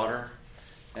my daughter,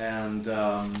 and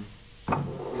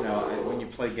when you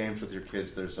play games with your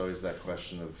kids, there's always that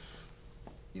question of,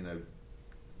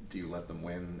 do you let them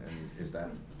win, and is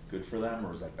that good for them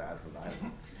or is that bad for them?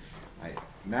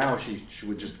 Now she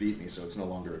would just beat me, so it's no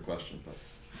longer a question. But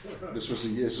this was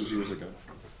years ago.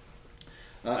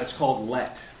 It's called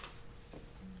Let.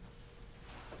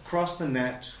 Across the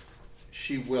net,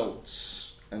 she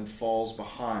wilts and falls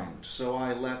behind. So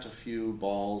I let a few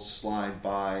balls slide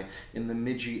by in the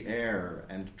midgy air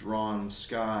and drawn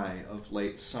sky of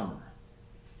late summer.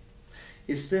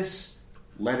 Is this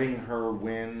letting her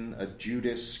win a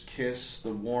Judas kiss,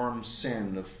 the warm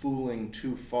sin of fooling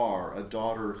too far a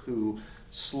daughter who,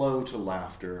 slow to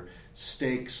laughter,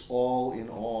 stakes all in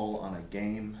all on a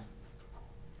game?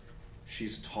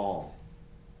 She's tall.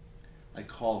 I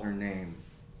call her name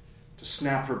to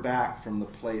snap her back from the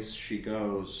place she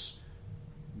goes,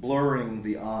 blurring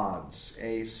the odds,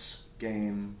 ace,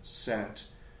 game, set.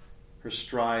 Her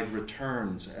stride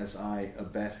returns as I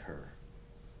abet her.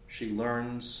 She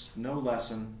learns no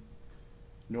lesson,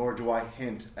 nor do I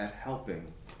hint at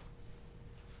helping.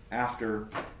 After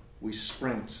we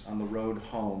sprint on the road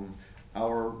home,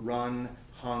 our run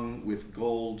hung with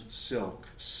gold silk,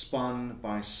 spun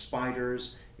by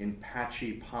spiders in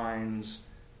patchy pines,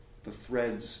 the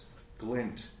threads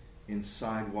glint in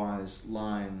sidewise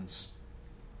lines,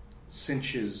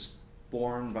 cinches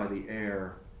borne by the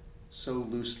air, so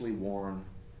loosely worn,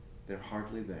 they're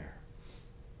hardly there.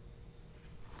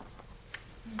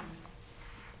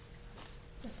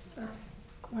 That's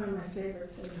one of my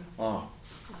favorites. Oh.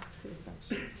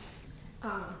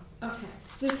 Okay.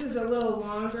 This is a little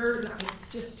longer. No, it's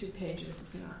just 2 pages.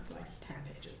 It's not like 10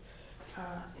 pages.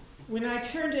 When I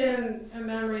turned in A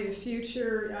Memory of the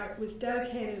Future, I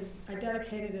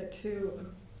dedicated it to a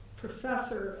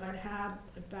professor I'd had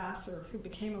at Vassar who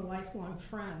became a lifelong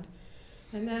friend.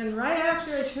 And then right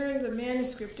after I turned the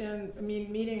manuscript in,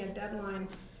 meeting a deadline,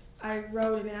 I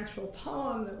wrote an actual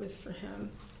poem that was for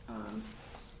him.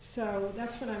 So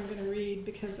that's what I'm going to read,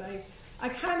 because I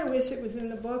kind of wish it was in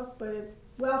the book, but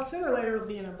sooner or later it'll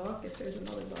be in a book if there's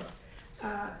another book.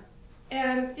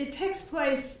 And it takes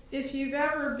place, if you've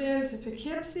ever been to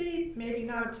Poughkeepsie, maybe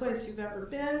not a place you've ever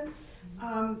been,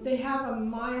 they have a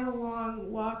mile-long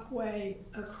walkway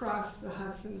across the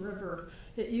Hudson River.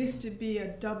 It used to be a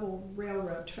double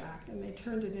railroad track, and they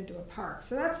turned it into a park.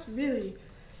 So that's really,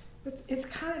 it's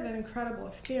kind of an incredible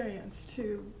experience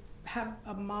to have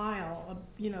a mile,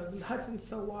 the Hudson's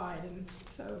so wide, and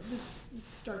so this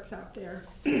starts out there.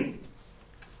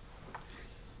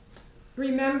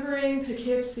 Remembering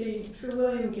Poughkeepsie for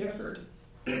William Gifford.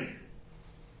 The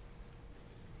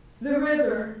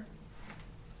river,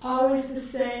 always the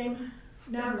same,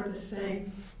 never the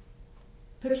same.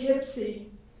 Poughkeepsie,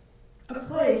 a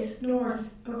place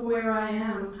north of where I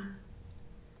am.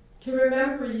 To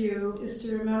remember you is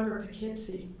to remember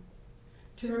Poughkeepsie.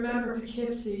 To remember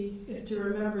Poughkeepsie is to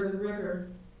remember the river.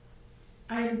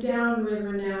 I am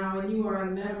downriver now, and you are a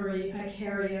memory I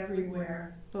carry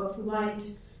everywhere, both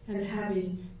light and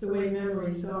heavy, the way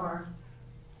memories are.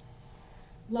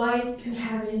 Light and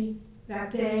heavy, that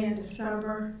day in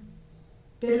December,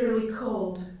 bitterly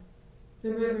cold,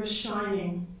 the river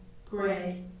shining,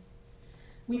 gray.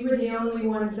 We were the only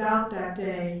ones out that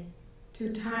day,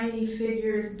 two tiny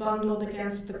figures bundled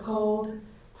against the cold,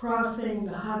 crossing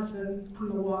the Hudson on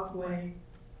the walkway.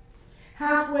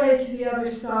 Halfway to the other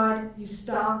side, you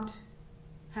stopped,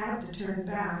 had to turn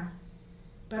back,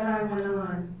 but I went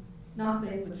on.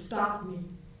 Nothing would stop me.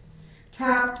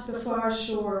 Tapped the far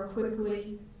shore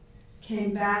quickly,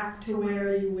 came back to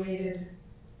where you waited,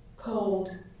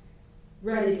 cold,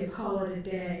 ready to call it a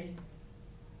day.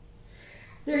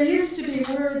 There used to be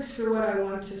words for what I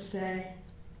want to say.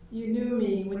 You knew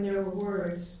me when there were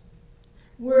words.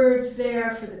 Words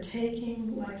there for the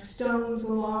taking, like stones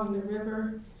along the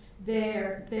river,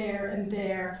 there, and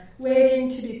there, waiting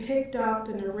to be picked up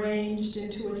and arranged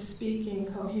into a speaking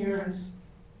coherence.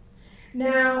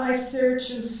 Now I search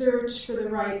and search for the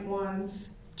right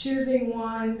ones, choosing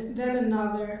one, then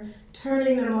another,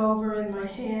 turning them over in my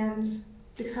hands,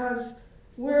 because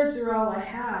words are all I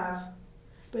have,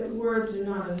 but words are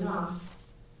not enough.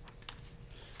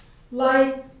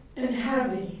 Light and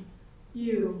heavy,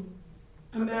 you,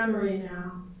 a memory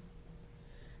now.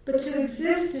 But to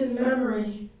exist in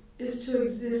memory is to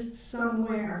exist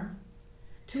somewhere.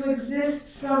 To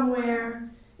exist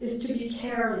somewhere is to be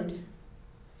carried.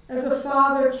 As a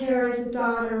father carries a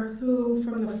daughter who,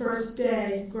 from the first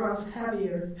day, grows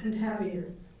heavier and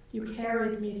heavier, you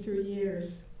carried me through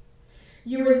years.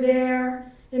 You were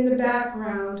there in the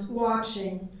background,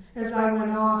 watching as I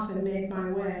went off and made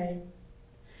my way.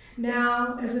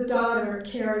 Now, as a daughter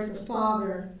carries a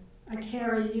father, I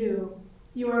carry you.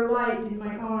 You are light in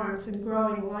my arms and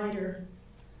growing lighter.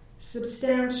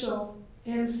 Substantial,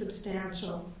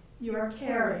 insubstantial, you are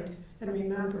carried and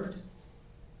remembered.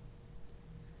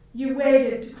 You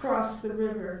waited to cross the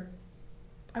river.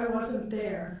 I wasn't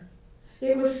there.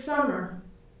 It was summer,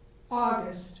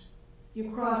 August.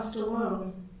 You crossed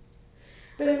alone.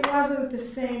 But it wasn't the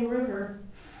same river.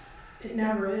 It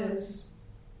never is.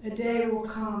 A day will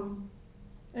come.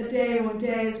 A day when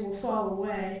days will fall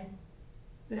away.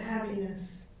 The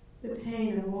heaviness, the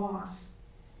pain and loss.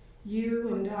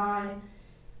 You and I,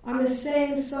 on the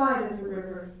same side of the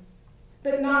river,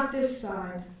 but not this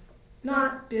side,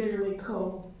 not bitterly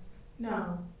cold.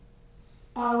 No,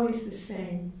 always the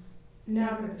same,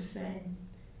 never the same.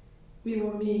 We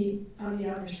will meet on the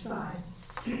other side.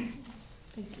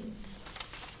 Thank you.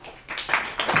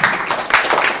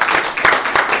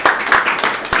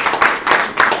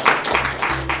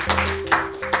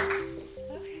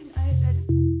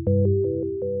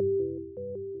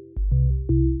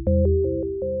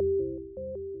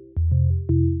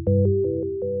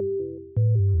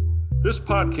 This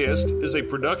podcast is a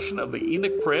production of the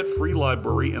Enoch Pratt Free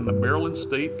Library and the Maryland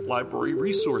State Library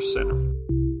Resource Center.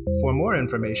 For more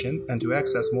information and to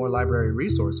access more library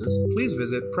resources, please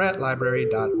visit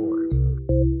prattlibrary.org.